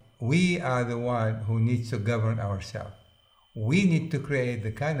 we are the one who needs to govern ourselves. We need to create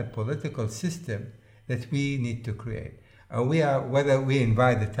the kind of political system that we need to create. And whether we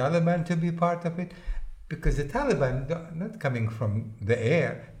invite the Taliban to be part of it, because the Taliban are not coming from the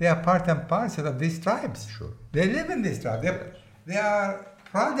air, they are part and parcel of these tribes. Sure. They live in these tribes. They are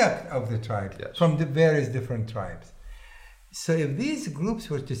product of the tribes, yes, from the various different tribes. So if these groups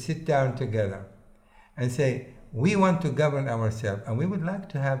were to sit down together and say, we want to govern ourselves and we would like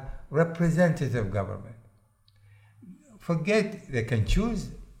to have representative government. Forget, they can choose,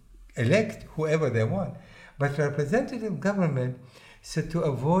 elect whoever they want, but representative government, so to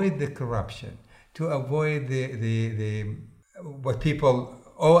avoid the corruption, to avoid the what people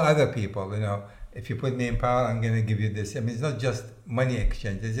owe other people, if you put me in power, I'm going to give you this. I mean, it's not just money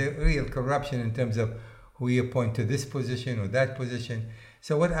exchange. There's a real corruption in terms of who you appoint to this position or that position.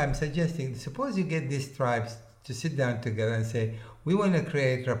 So what I'm suggesting, suppose you get these tribes to sit down together and say, we want to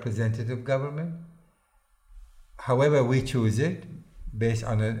create representative government. However we choose it, based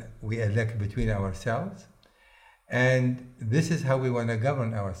on we elect between ourselves. And this is how we want to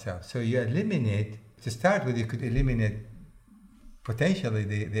govern ourselves. So you eliminate, to start with, you could eliminate potentially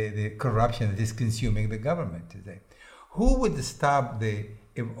the corruption that is consuming the government today. Who would stop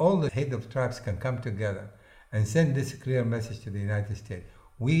if all the head of tribes can come together and send this clear message to the United States?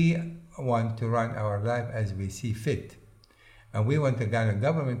 We want to run our life as we see fit. And we want a kind of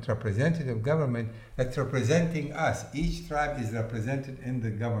government, representative government, that's representing us. Each tribe is represented in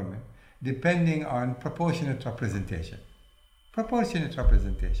the government, depending on proportionate representation. Proportionate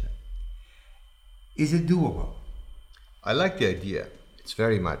representation. Is it doable? I like the idea. It's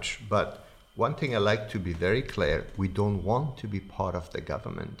very much. But one thing I like to be very clear, we don't want to be part of the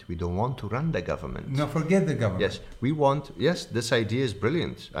government. We don't want to run the government. No, forget the government. Yes, this idea is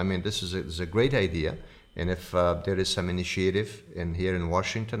brilliant. I mean, this is a great idea. And if there is some initiative here in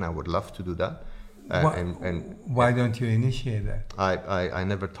Washington, I would love to do that. Why don't you initiate that? I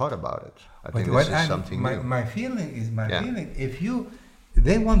never thought about it. I think this is something new. My feeling, if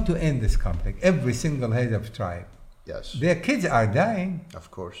they want to end this conflict, every single head of tribe, yes, their kids are dying.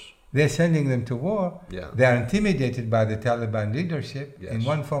 Of course. They're sending them to war. Yeah. They are intimidated by the Taliban leadership, yes, in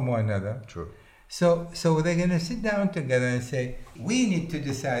one form or another. True. So they're going to sit down together and say, we need to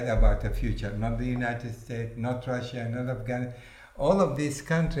decide about the future, not the United States, not Russia, not Afghanistan. All of these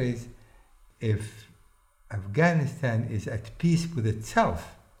countries, if Afghanistan is at peace with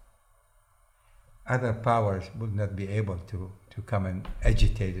itself, other powers would not be able to come and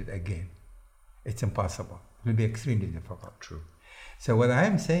agitate it again. It's impossible. It will be extremely difficult. True. So what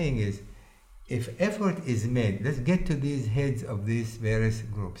I'm saying is, if effort is made, let's get to these heads of these various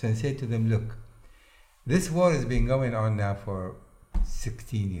groups and say to them, look, this war has been going on now for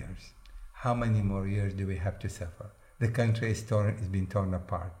 16 years. How many more years do we have to suffer? The country is being torn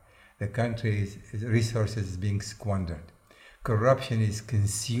apart. The country's resources is being squandered. Corruption is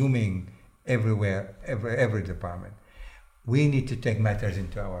consuming everywhere, every department. We need to take matters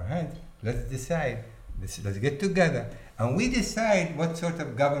into our hands. Let's decide. Let's get together and we decide what sort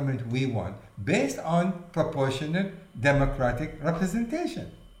of government we want based on proportionate democratic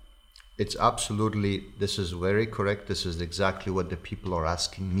representation. It's absolutely, this is very correct. This is exactly what the people are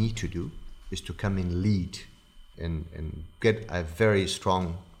asking me to do, is to come and lead and get a very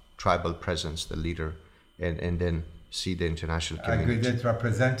strong tribal presence, the leader, and then see the international community. A good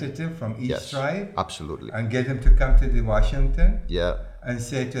representative from each tribe? Absolutely. And get them to come to the Washington? Yeah. And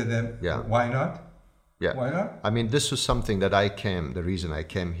say to them, why not? Yeah. Why not? I mean, this was something that the reason I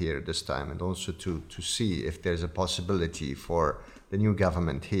came here this time, and also to see if there's a possibility for the new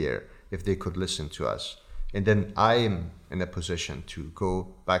government here, if they could listen to us. And then I am in a position to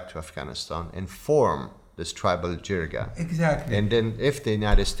go back to Afghanistan and form this tribal jirga. Exactly. And then if the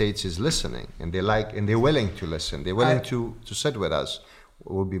United States is listening and they're willing to listen, they're willing to sit with us,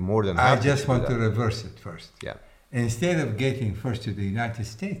 we'll be more than happy. I just want to reverse it first. Yeah. Instead of getting first to the United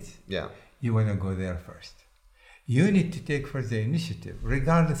States, you want to go there first. You need to take first the initiative,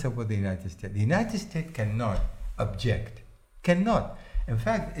 regardless of what the United States. The United States cannot object. Cannot. In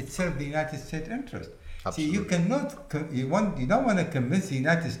fact, it serves the United States interest. Absolutely. See, you cannot, you don't want to convince the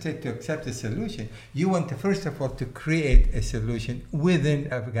United States to accept a solution. You want to, first of all, to create a solution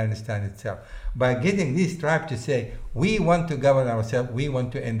within Afghanistan itself. By getting these tribes to say, we want to govern ourselves, we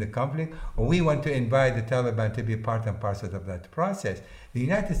want to end the conflict, or we want to invite the Taliban to be part and parcel of that process. The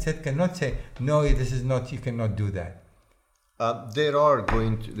United States cannot say, no, this is not, you cannot do that. There are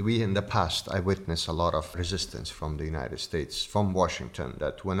we in the past, I witnessed a lot of resistance from the United States, from Washington,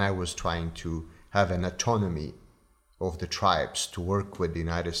 that when I was trying to have an autonomy of the tribes to work with the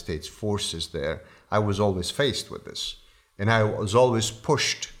United States forces there, I was always faced with this. And I was always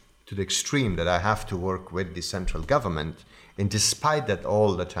pushed to the extreme that I have to work with the central government. And despite that,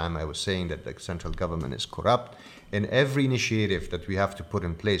 all the time I was saying that the central government is corrupt, and every initiative that we have to put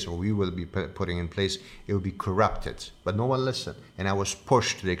in place, or we will be putting in place, it will be corrupted. But no one listened. And I was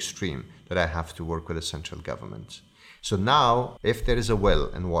pushed to the extreme that I have to work with the central government. So now, if there is a will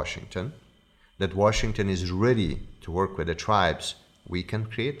in Washington, that Washington is ready to work with the tribes, we can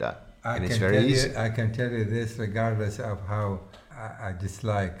create that. And it's very easy. I can tell you this regardless of how I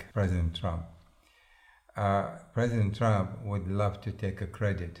dislike President Trump. President Trump would love to take a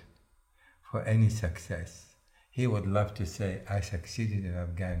credit for any success. He would love to say, I succeeded in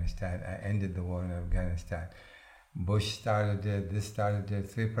Afghanistan, I ended the war in Afghanistan. Bush started it, this started it,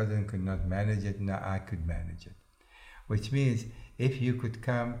 3 presidents could not manage it, now I could manage it. Which means if you could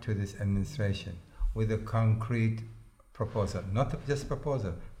come to this administration with a concrete proposal, not just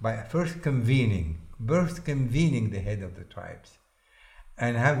proposal, by first convening the head of the tribes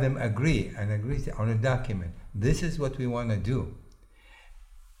and have them agree on a document. This is what we want to do.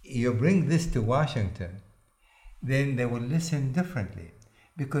 You bring this to Washington, then they will listen differently,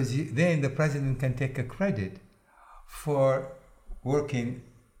 because then the president can take a credit for working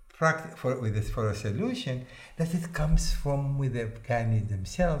for a solution that it comes from with the Afghans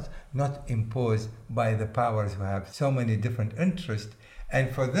themselves, not imposed by the powers who have so many different interests.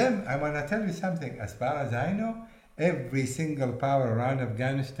 And for them, I want to tell you something, as far as I know, every single power around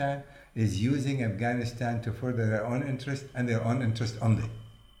Afghanistan is using Afghanistan to further their own interest and their own interest only.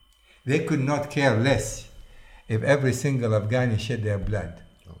 They could not care less if every single Afghani shed their blood.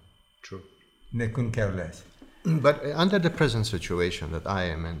 Oh, true. They couldn't care less. But under the present situation that I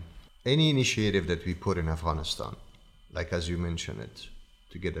am in, any initiative that we put in Afghanistan, like as you mentioned it,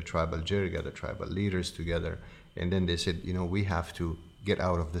 to get the tribal jirga, the tribal leaders together, and then they said, we have to get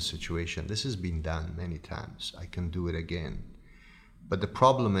out of this situation. This has been done many times. I can do it again. But the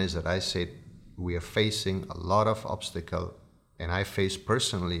problem is that I said we are facing a lot of obstacle, and I face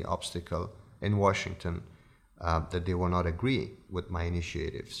personally obstacle in Washington that they will not agree with my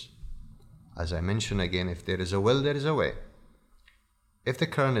initiatives. As I mentioned again, if there is a will, there is a way. If the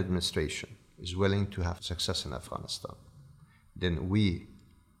current administration is willing to have success in Afghanistan, then we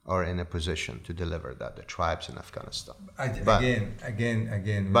are in a position to deliver that, the tribes in Afghanistan.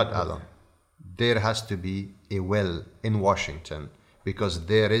 But Alan, there has to be a will in Washington, because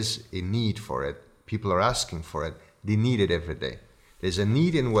there is a need for it. People are asking for it. They need it every day. There's a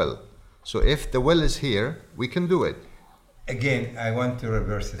need in will. So if the will is here, we can do it. Again, I want to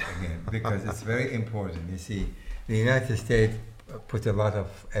reverse it again, because it's very important. You see, the United States put a lot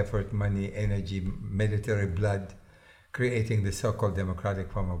of effort, money, energy, military blood, creating the so-called democratic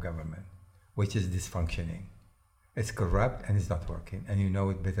form of government, which is dysfunctioning. It's corrupt and it's not working, and you know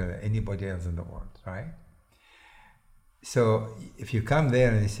it better than anybody else in the world, right? So if you come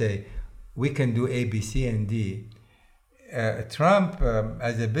there and you say, we can do A, B, C, and D, Trump,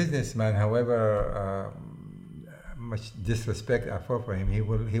 as a businessman, however much disrespect I feel for him,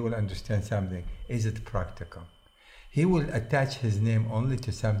 he will understand something. Is it practical? He will attach his name only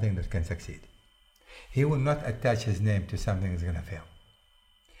to something that can succeed. He will not attach his name to something that's going to fail.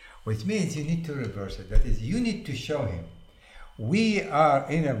 Which means you need to reverse it. That is, you need to show him, we are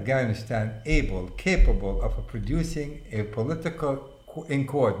in Afghanistan capable of producing a political, in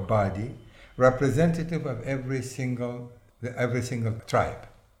quote, body representative of every single tribe.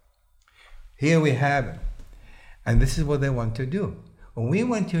 Here we have it. And this is what they want to do. We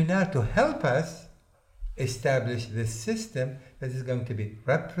want you now to help us establish this system that is going to be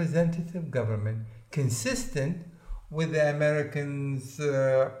representative government, consistent with the Americans'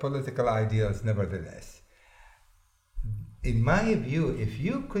 political ideals, nevertheless. In my view, if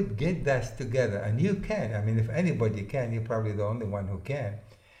you could get that together, and you can, if anybody can, you're probably the only one who can,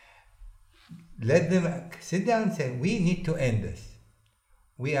 let them sit down and say, we need to end this.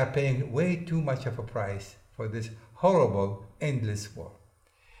 We are paying way too much of a price for this horrible, endless war.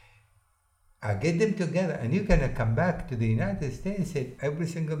 I get them together, and you can come back to the United States and say, every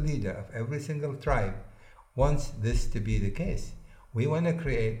single leader of every single tribe wants this to be the case. We want to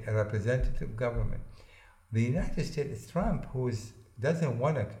create a representative government. The United States, it's Trump who doesn't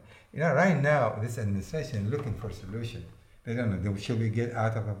want to. Right now, this administration is looking for a solution. They don't know. Should we get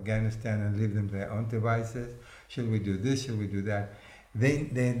out of Afghanistan and leave them to their own devices? Should we do this? Should we do that?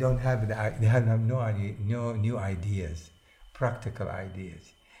 They don't have they have no new ideas, practical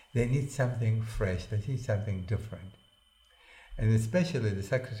ideas. They need something fresh. They need something different. And especially the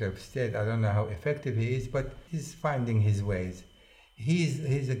Secretary of State, I don't know how effective he is, but he's finding his ways.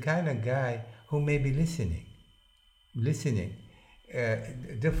 He's the kind of guy who may be listening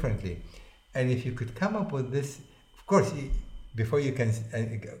differently. And if you could come up with this, of course, before you can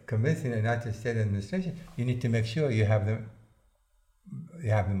convince the United States administration, you need to make sure you have them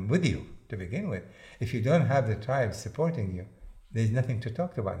with you to begin with. If you don't have the tribes supporting you, there's nothing to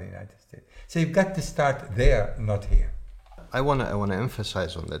talk about in the United States. So you've got to start there, not here. I want to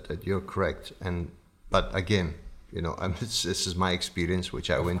emphasize on that you're correct, but again, this is my experience, which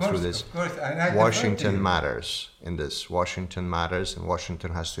I went through this. Of course, and Washington matters in this. Washington matters, and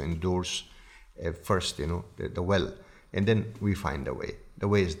Washington has to endorse first, the will, and then we find a way. The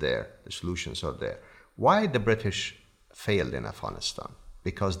way is there. The solutions are there. Why the British failed in Afghanistan?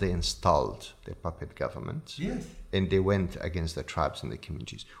 Because they installed the puppet government. Yes. And they went against the tribes and the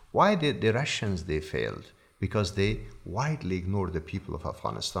communities. Why did the Russians, they failed? Because they widely ignored the people of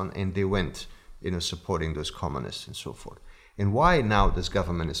Afghanistan and they went, supporting those communists and so forth. And why now this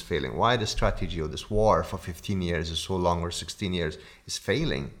government is failing? Why the strategy of this war for 15 years is so long, or 16 years is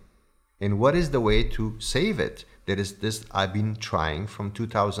failing? And what is the way to save it? There is this, I've been trying from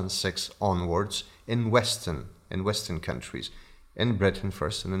 2006 onwards in Western countries, in Britain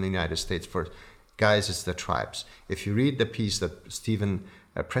first and in the United States first. Guys, it's the tribes. If you read the piece that Stephen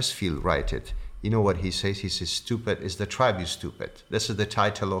Pressfield wrote it, you know what he says? He says, stupid is the tribe, you stupid. This is the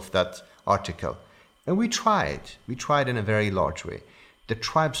title of that article. And we tried in a very large way. The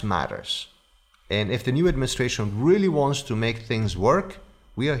tribes matters. And if the new administration really wants to make things work,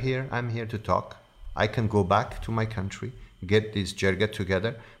 we are here, I'm here to talk. I can go back to my country, get this jirga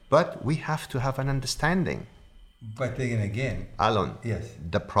together, but we have to have an understanding. But then again, Alon, yes.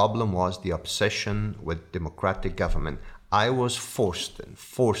 The problem was the obsession with democratic government. I was forced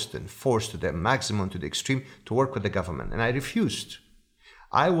to the maximum, to the extreme, to work with the government, and I refused.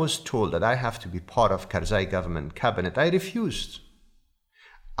 I was told that I have to be part of Karzai government cabinet. I refused.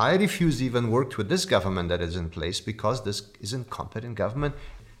 I refused even worked with this government that is in place because this isn't competent government.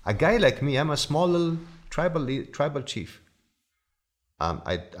 A guy like me, I'm a small little tribal chief.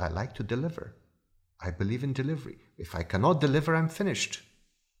 I like to deliver. I believe in delivery. If I cannot deliver, I'm finished.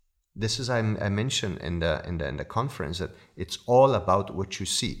 This is I mentioned in the conference that it's all about what you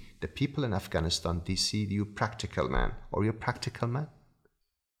see. The people in Afghanistan, they see you practical man, or you're practical man.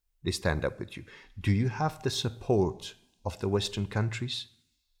 They stand up with you. Do you have the support of the Western countries?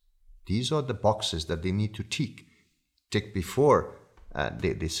 These are the boxes that they need to tick before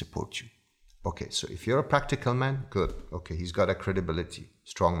they support you. Okay, so if you're a practical man, good. Okay, he's got a credibility,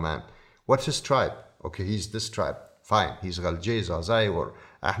 strong man. What's his tribe? Okay, he's this tribe. Fine. He's Ghalji, Zai, or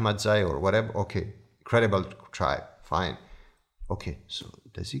Ahmad Zai, or whatever. Okay, credible tribe. Fine. Okay, so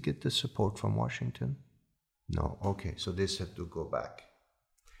does he get the support from Washington? No. Okay, so they said to go back.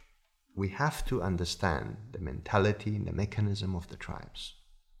 We have to understand the mentality and the mechanism of the tribes.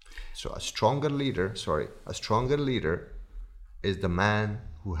 So a stronger leader is the man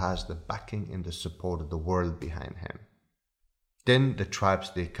who has the backing and the support of the world behind him. Then the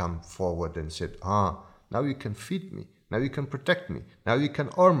tribes, they come forward and said, now you can feed me. Now you can protect me. Now you can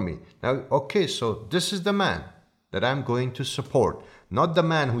arm me. Now, okay, so this is the man that I'm going to support, not the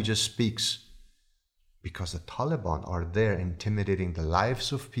man who just speaks. Because the Taliban are there intimidating the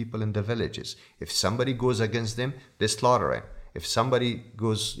lives of people in the villages. If somebody goes against them, they slaughter him. If somebody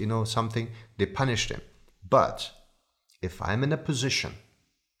goes, something, they punish them. But if I'm in a position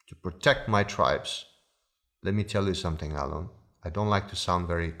to protect my tribes, let me tell you something, Alon. I don't like to sound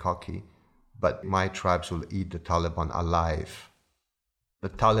very cocky, but my tribes will eat the Taliban alive. The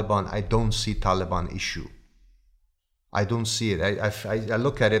Taliban, I don't see Taliban issue. I don't see it. I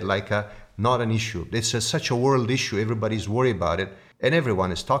look at it like not an issue. It's such a world issue. Everybody's worried about it, and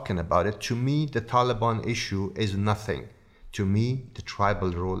everyone is talking about it. To me, the Taliban issue is nothing. To me, the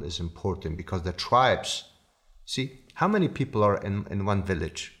tribal role is important because the tribes, see, how many people are in one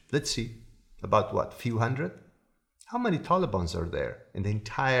village? Let's see, about what, few hundred? How many Talibans are there in the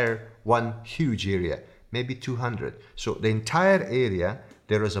entire one huge area? Maybe 200. So the entire area,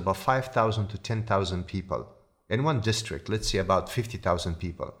 there is about 5,000 to 10,000 people. In one district, let's say about 50,000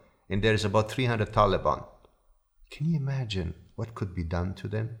 people. And there is about 300 Taliban. Can you imagine what could be done to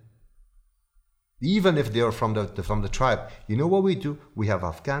them? even if they are from the tribe. You know what we do? We have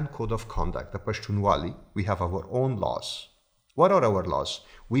Afghan Code of Conduct, the Pashtunwali. We have our own laws. What are our laws?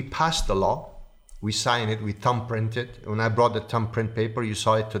 We pass the law, we sign it, we thumbprint it. When I brought the thumbprint paper, you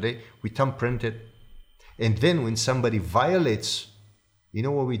saw it today, we thumbprint it. And then when somebody violates, you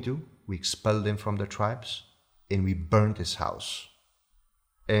know what we do? We expel them from the tribes and we burn his house.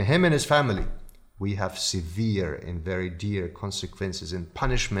 And him and his family. We have severe and very dear consequences and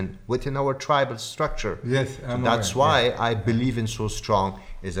punishment within our tribal structure. Yes, that's why I believe in so strong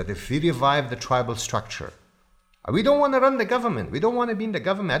is that if we revive the tribal structure, we don't want to run the government. We don't want to be in the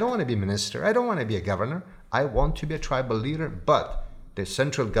government. I don't want to be a minister. I don't want to be a governor. I want to be a tribal leader, but the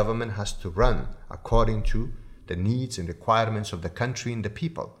central government has to run according to the needs and requirements of the country and the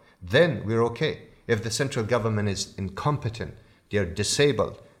people. Then we're okay. If the central government is incompetent, they're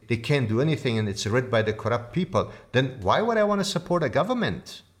disabled, they can't do anything, and it's led by the corrupt people, then why would I want to support a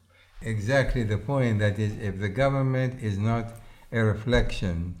government? Exactly the point. That is, if the government is not a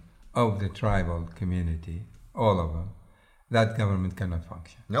reflection of the tribal community, all of them, that government cannot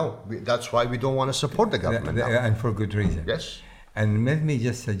function. No, that's why we don't want to support the government. And for good reason. Yes. And let me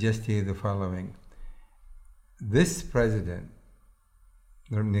just suggest to you the following. This president,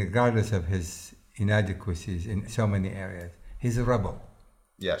 regardless of his inadequacies in so many areas, he's a rebel.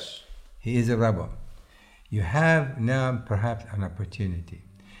 Yes. He is a rebel. You have now perhaps an opportunity.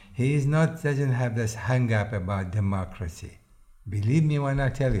 He doesn't have this hang up about democracy. Believe me when I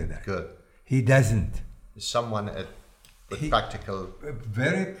tell you that. Good. He doesn't. Someone with practical.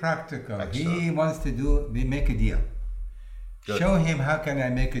 Very practical. Excellent. He wants to make a deal. Good. Show him how can I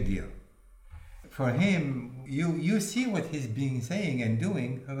make a deal. For him, you see what he's been saying and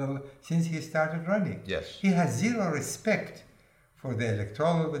doing since he started running. Yes. He has zero respect for the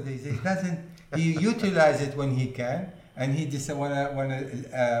electoral, but he doesn't. He utilizes it when he can, and he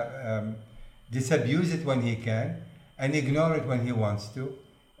disabuse it when he can, and ignore it when he wants to.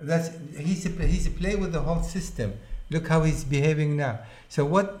 He's a play with the whole system. Look how he's behaving now. So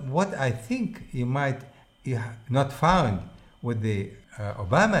what I think you might not found with the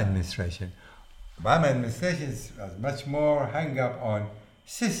Obama administration. Obama administration is much more hung up on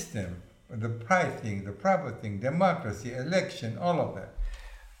system, the pricing, the proper thing, democracy, election, all of that.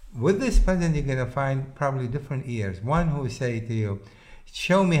 With this president, you're going to find probably different ears. One who will say to you,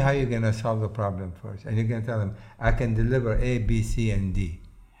 show me how you're going to solve the problem first. And you're going to tell him, I can deliver A, B, C, and D.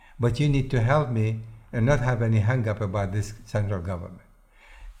 But you need to help me and not have any hang up about this central government.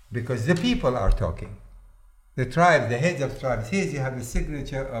 Because the people are talking. The tribes, the heads of tribes. Here you have a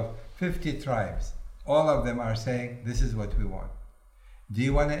signature of 50 tribes. All of them are saying, this is what we want. Do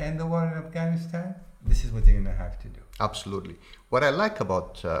you want to end the war in Afghanistan? This is what you're going to have to do. Absolutely. What I like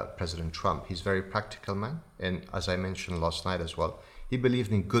about President Trump, he's a very practical man. And as I mentioned last night as well, he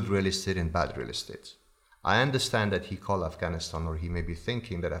believed in good real estate and bad real estate. I understand that he called Afghanistan, or he may be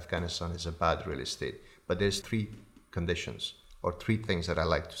thinking that Afghanistan is a bad real estate. But there's three conditions, or three things that I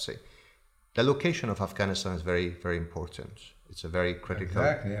like to say. The location of Afghanistan is very, very important. It's a very critical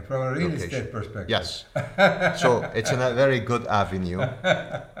Exactly, from a real location. estate perspective. Yes. So it's in a very good avenue,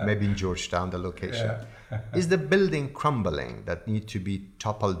 maybe in Georgetown, the location. Yeah. Is the building crumbling that need to be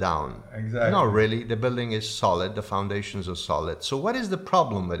toppled down? Exactly. No, really. The building is solid. The foundations are solid. So what is the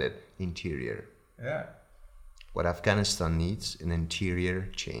problem with it? Interior. Yeah. What Afghanistan needs, an interior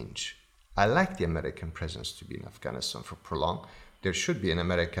change. I like the American presence to be in Afghanistan for prolonged. There should be an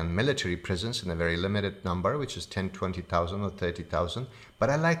American military presence in a very limited number, which is 10, 20,000 or 30,000. But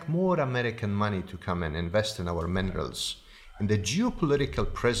I like more American money to come and invest in our minerals. And the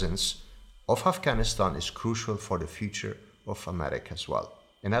geopolitical presence of Afghanistan is crucial for the future of America as well.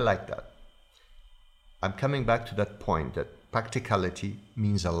 And I like that. I'm coming back to that point that practicality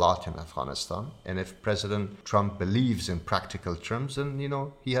means a lot in Afghanistan. And if President Trump believes in practical terms, then,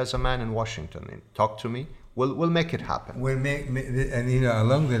 he has a man in Washington. And talk to me. We'll make it happen. We'll and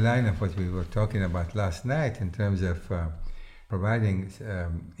along the line of what we were talking about last night in terms of providing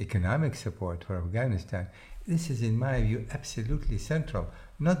economic support for Afghanistan, this is, in my view, absolutely central.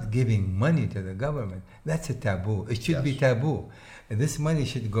 Not giving money to the government, that's a taboo. It should be taboo. This money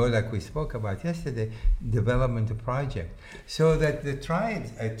should go, like we spoke about yesterday, development project, so that a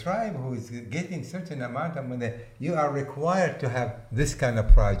tribe who is getting certain amount of money, you are required to have this kind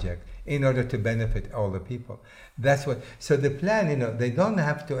of project in order to benefit all the people. That's what. So the plan, they don't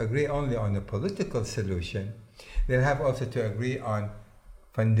have to agree only on a political solution. They have also to agree on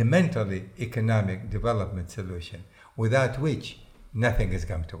fundamentally economic development solution, without which nothing is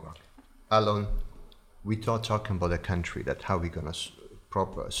going to work. Alon, we are talking about a country, that how we're going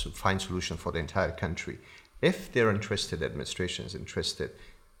to find solution for the entire country. If they're interested, administration is interested,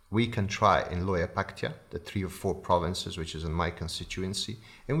 we can try in Lower Paktia, the 3 or 4 provinces, which is in my constituency,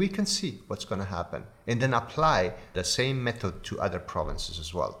 and we can see what's going to happen. And then apply the same method to other provinces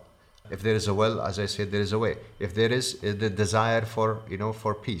as well. If there is a will, as I said, there is a way. If there is the desire for,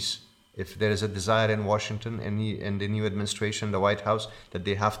 for peace, if there is a desire in Washington and the new administration, the White House, that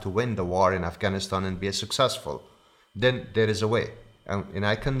they have to win the war in Afghanistan and be successful, then there is a way. And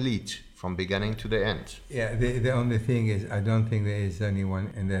I can lead from beginning to the end. Yeah, the only thing is, I don't think there is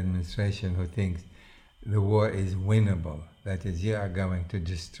anyone in the administration who thinks the war is winnable. That is, you are going to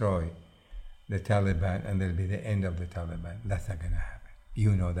destroy the Taliban and there'll be the end of the Taliban. That's not going to happen.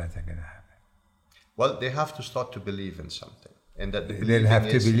 You know that's not going to happen. Well, they have to start to believe in something. And that they'll have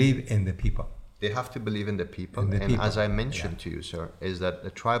to believe in the people. They have to believe in the people. And as I mentioned to you, sir, is that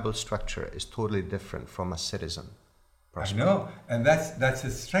the tribal structure is totally different from a citizen. I know, and that's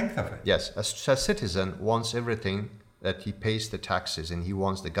the strength of it. Yes, a citizen wants everything, that he pays the taxes and he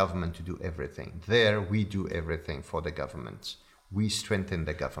wants the government to do everything. There, we do everything for the government. We strengthen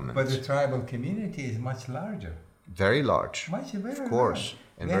the government. But the tribal community is much larger. Very large. Very of course, large.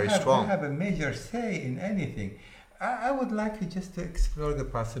 And very strong. They have a major say in anything. I would like you just to explore the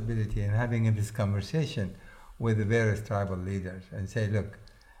possibility and having this conversation with the various tribal leaders and say, look,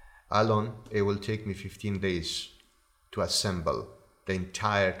 Alon, it will take me 15 days to assemble the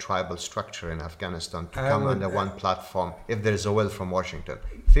entire tribal structure in Afghanistan to come under one platform if there is a will from Washington.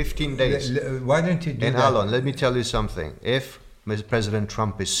 15 days. Why don't you do and that? Alon, let me tell you something. If Mr. President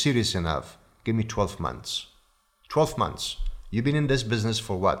Trump is serious enough, give me 12 months. 12 months. You've been in this business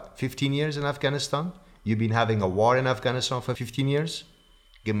for what? 15 years in Afghanistan? You've been having a war in Afghanistan for 15 years?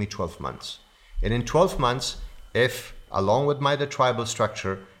 Give me 12 months. And in 12 months, if, along with the tribal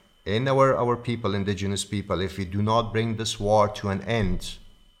structure, in our people, indigenous people, if we do not bring this war to an end,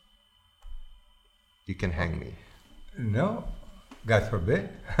 you can hang me. No, God forbid.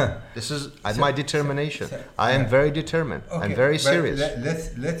 This is my determination. I am very determined. Okay, I'm very serious.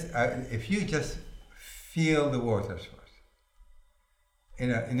 Let's if you just feel the waters first.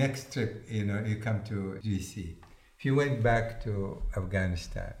 Next trip, you come to GC. If you went back to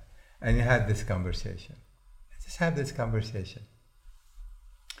Afghanistan and you had this conversation, just have this conversation.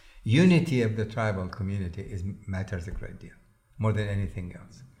 Unity of the tribal community matters a great deal, more than anything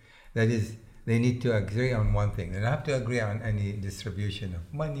else. That is, they need to agree on one thing. They don't have to agree on any distribution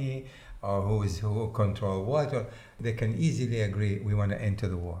of money or who control what. Or they can easily agree, we want to enter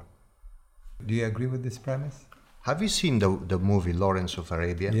the war. Do you agree with this premise? Have you seen the movie Lawrence of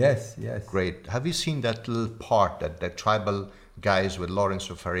Arabia? Yes. Great. Have you seen that little part that the tribal guys with Lawrence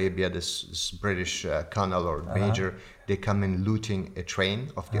of Arabia, this British colonel or major, they come in looting a train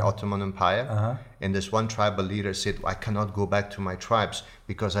of the Ottoman Empire. And this one tribal leader said, I cannot go back to my tribes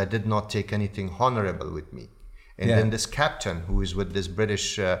because I did not take anything honorable with me. And then this captain who is with this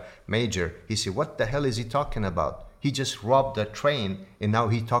British major, he said, what the hell is he talking about? He just robbed the train and now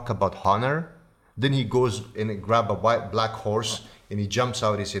he talk about honor? Then he goes and grab a black horse and he jumps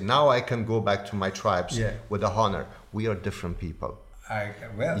out. He said, now I can go back to my tribes with a honor. We are different people.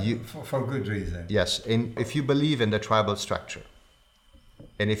 For good reason. Yes, and if you believe in the tribal structure,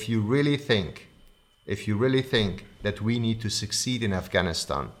 and if you really think that we need to succeed in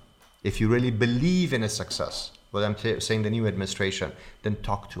Afghanistan, if you really believe in a success, what I'm saying, the new administration, then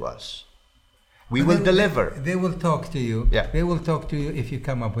talk to us. We will deliver. They will talk to you. Yeah. They will talk to you if you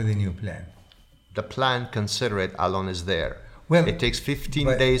come up with a new plan. The plan, consider it, Alon, is there. Well, it takes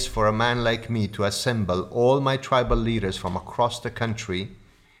 15 days for a man like me to assemble all my tribal leaders from across the country,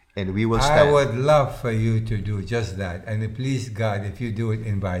 and we will stand. I would love for you to do just that. And please, God, if you do it,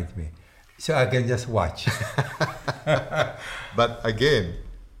 invite me. So I can just watch. But again,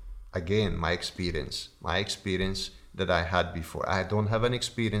 my experience that I had before. I don't have an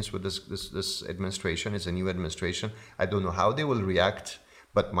experience with this administration. It's a new administration. I don't know how they will react.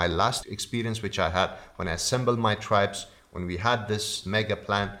 But my last experience, which I had when I assembled my tribes, when we had this mega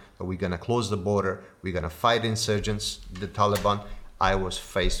plan that we're going to close the border, we're going to fight insurgents, the Taliban, I was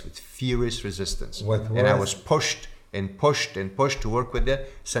faced with furious resistance. And I was pushed to work with the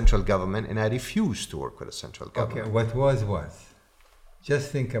central government, and I refused to work with the central government. Okay, what was.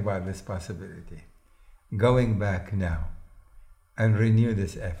 Just think about this possibility. Going back now and renew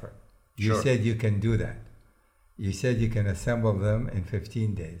this effort. You said you can do that. You said you can assemble them in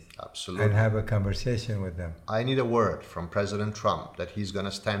 15 days. Absolutely. And have a conversation with them. I need a word from President Trump that he's going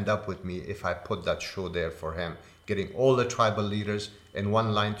to stand up with me if I put that show there for him, getting all the tribal leaders in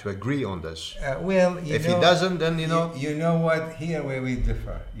one line to agree on this. If he doesn't, then You know what? Here where we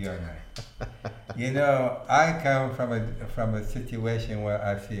differ, you and I. I come from a situation where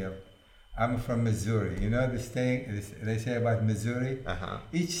I feel I'm from Missouri. You know the state they say about Missouri? Uh-huh.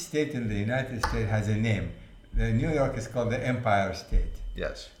 Each state in the United States has a name. New York is called the Empire State.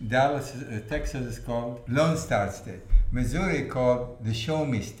 Yes. Dallas, Texas is called Lone Star State. Missouri called the Show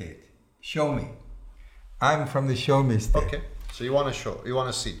Me State. Show me. I'm from the Show Me State. Okay. So you want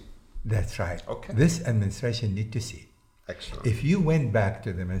to see. That's right. Okay. This administration need to see. Excellent. If you went back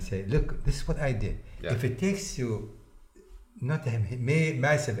to them and say, look, this is what I did. Yeah. If it takes you not a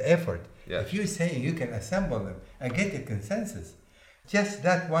massive effort, Yes. if you're saying you can assemble them and get a consensus, just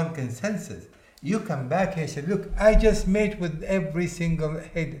that one consensus, you come back here and say, look, I just met with every single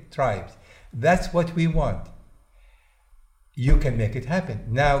head tribes. That's what we want. You can make it happen.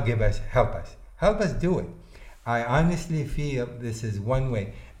 Now help us do it. I honestly feel this is one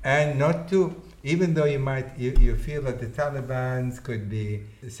way. And not to, even though you feel that the Taliban could be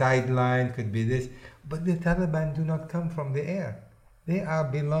sidelined, could be this, but the Taliban do not come from the air. They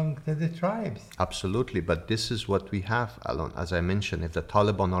belong to the tribes. Absolutely, but this is what we have, Alon. As I mentioned, if the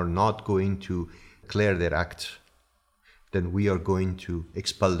Taliban are not going to clear their act, then we are going to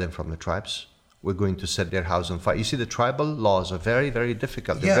expel them from the tribes. We're going to set their house on fire. You see, the tribal laws are very, very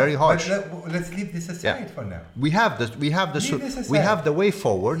difficult. They're very harsh. But let's leave this aside for now. We have the way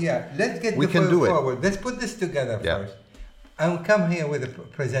forward. Yeah, let's get we the can way do forward. it. Let's put this together first. And come here with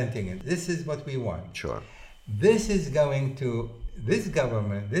presenting it. This is what we want. Sure. This is going to, this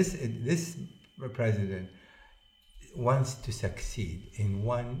government, this president wants to succeed in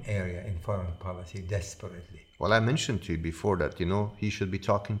one area in foreign policy desperately. Well, I mentioned to you before that, he should be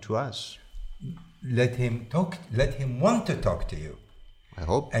talking to us. Let him talk, let him want to talk to you. I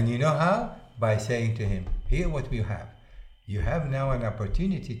hope. And you know how? By saying to him, here what we have. You have now an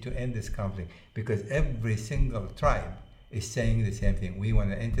opportunity to end this conflict, because every single tribe is saying the same thing. We want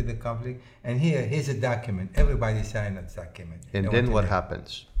to enter the conflict, and here's a document. Everybody sign that document. And then what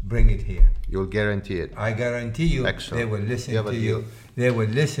happens? Bring it here. You'll guarantee it. I guarantee you. Excellent. They will listen to you. They will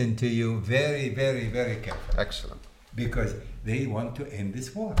listen to you very, very, very carefully. Excellent. Because they want to end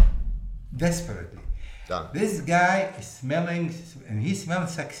this war desperately. Done. This guy is smelling, and he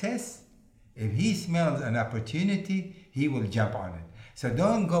smells success. If he smells an opportunity, he will jump on it. So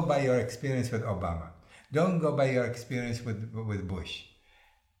don't go by your experience with Obama. Don't go by your experience with Bush.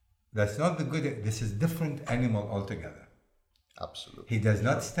 That's not the good. This is different animal altogether. Absolutely. He does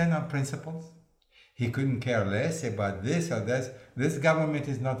not stand on principles. He couldn't care less about this or this. This government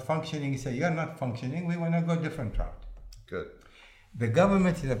is not functioning. He said, you're not functioning. We want to go different route. Good. The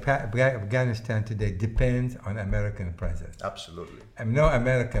government in Afghanistan today depends on American presence. Absolutely. And no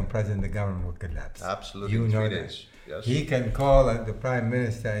American president, the government will collapse. Absolutely. You know 3 that. days. Yes. He can call the prime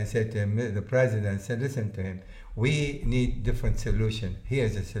minister and say to him, the president, say, listen to him, we need different solution.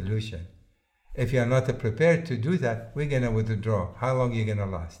 Here's a solution. If you're not prepared to do that, we're going to withdraw. How long are you going to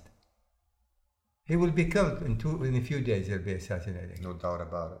last? He will be killed in a few days. He'll be assassinated. No doubt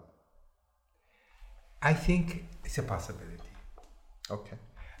about it. I think it's a possibility. Okay.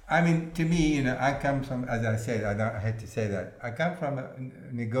 I mean, to me, I come from, as I said, I had to say that, I come from a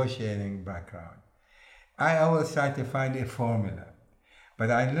negotiating background. I always try to find a formula.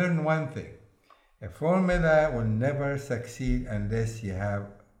 But I learned one thing. A formula will never succeed unless you have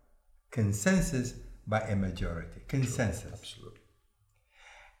consensus by a majority. Consensus. Absolutely.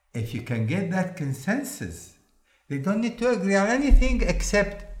 If you can get that consensus, they don't need to agree on anything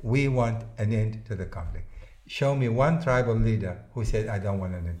except we want an end to the conflict. Show me one tribal leader who said, I don't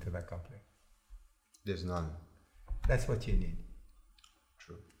want an end to the conflict. There's none. That's what you need.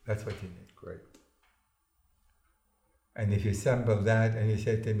 True. That's what you need. Great. And if you sample that and you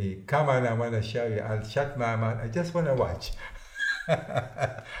say to me, come on, I want to show you, I'll shut my mouth, I just want to watch.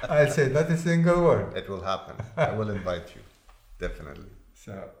 I'll say not a single word. It will happen. I will invite you. Definitely.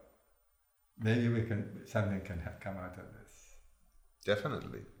 So maybe something can come out of this.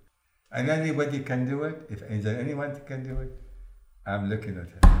 Definitely. And anybody can do it. If is there anyone who can do it, I'm looking at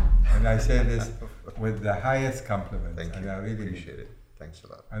him. And I say this with the highest compliments. Thank you. And I really appreciate it. Thanks a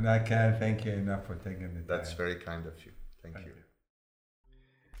lot. And I can't thank you enough for taking the time. That's very kind of you. Thank you.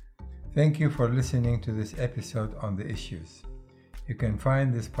 Thank you for listening to this episode on the issues. You can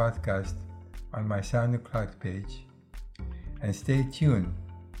find this podcast on my SoundCloud page, and stay tuned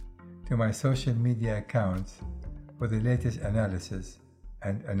to my social media accounts for the latest analysis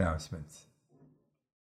and announcements.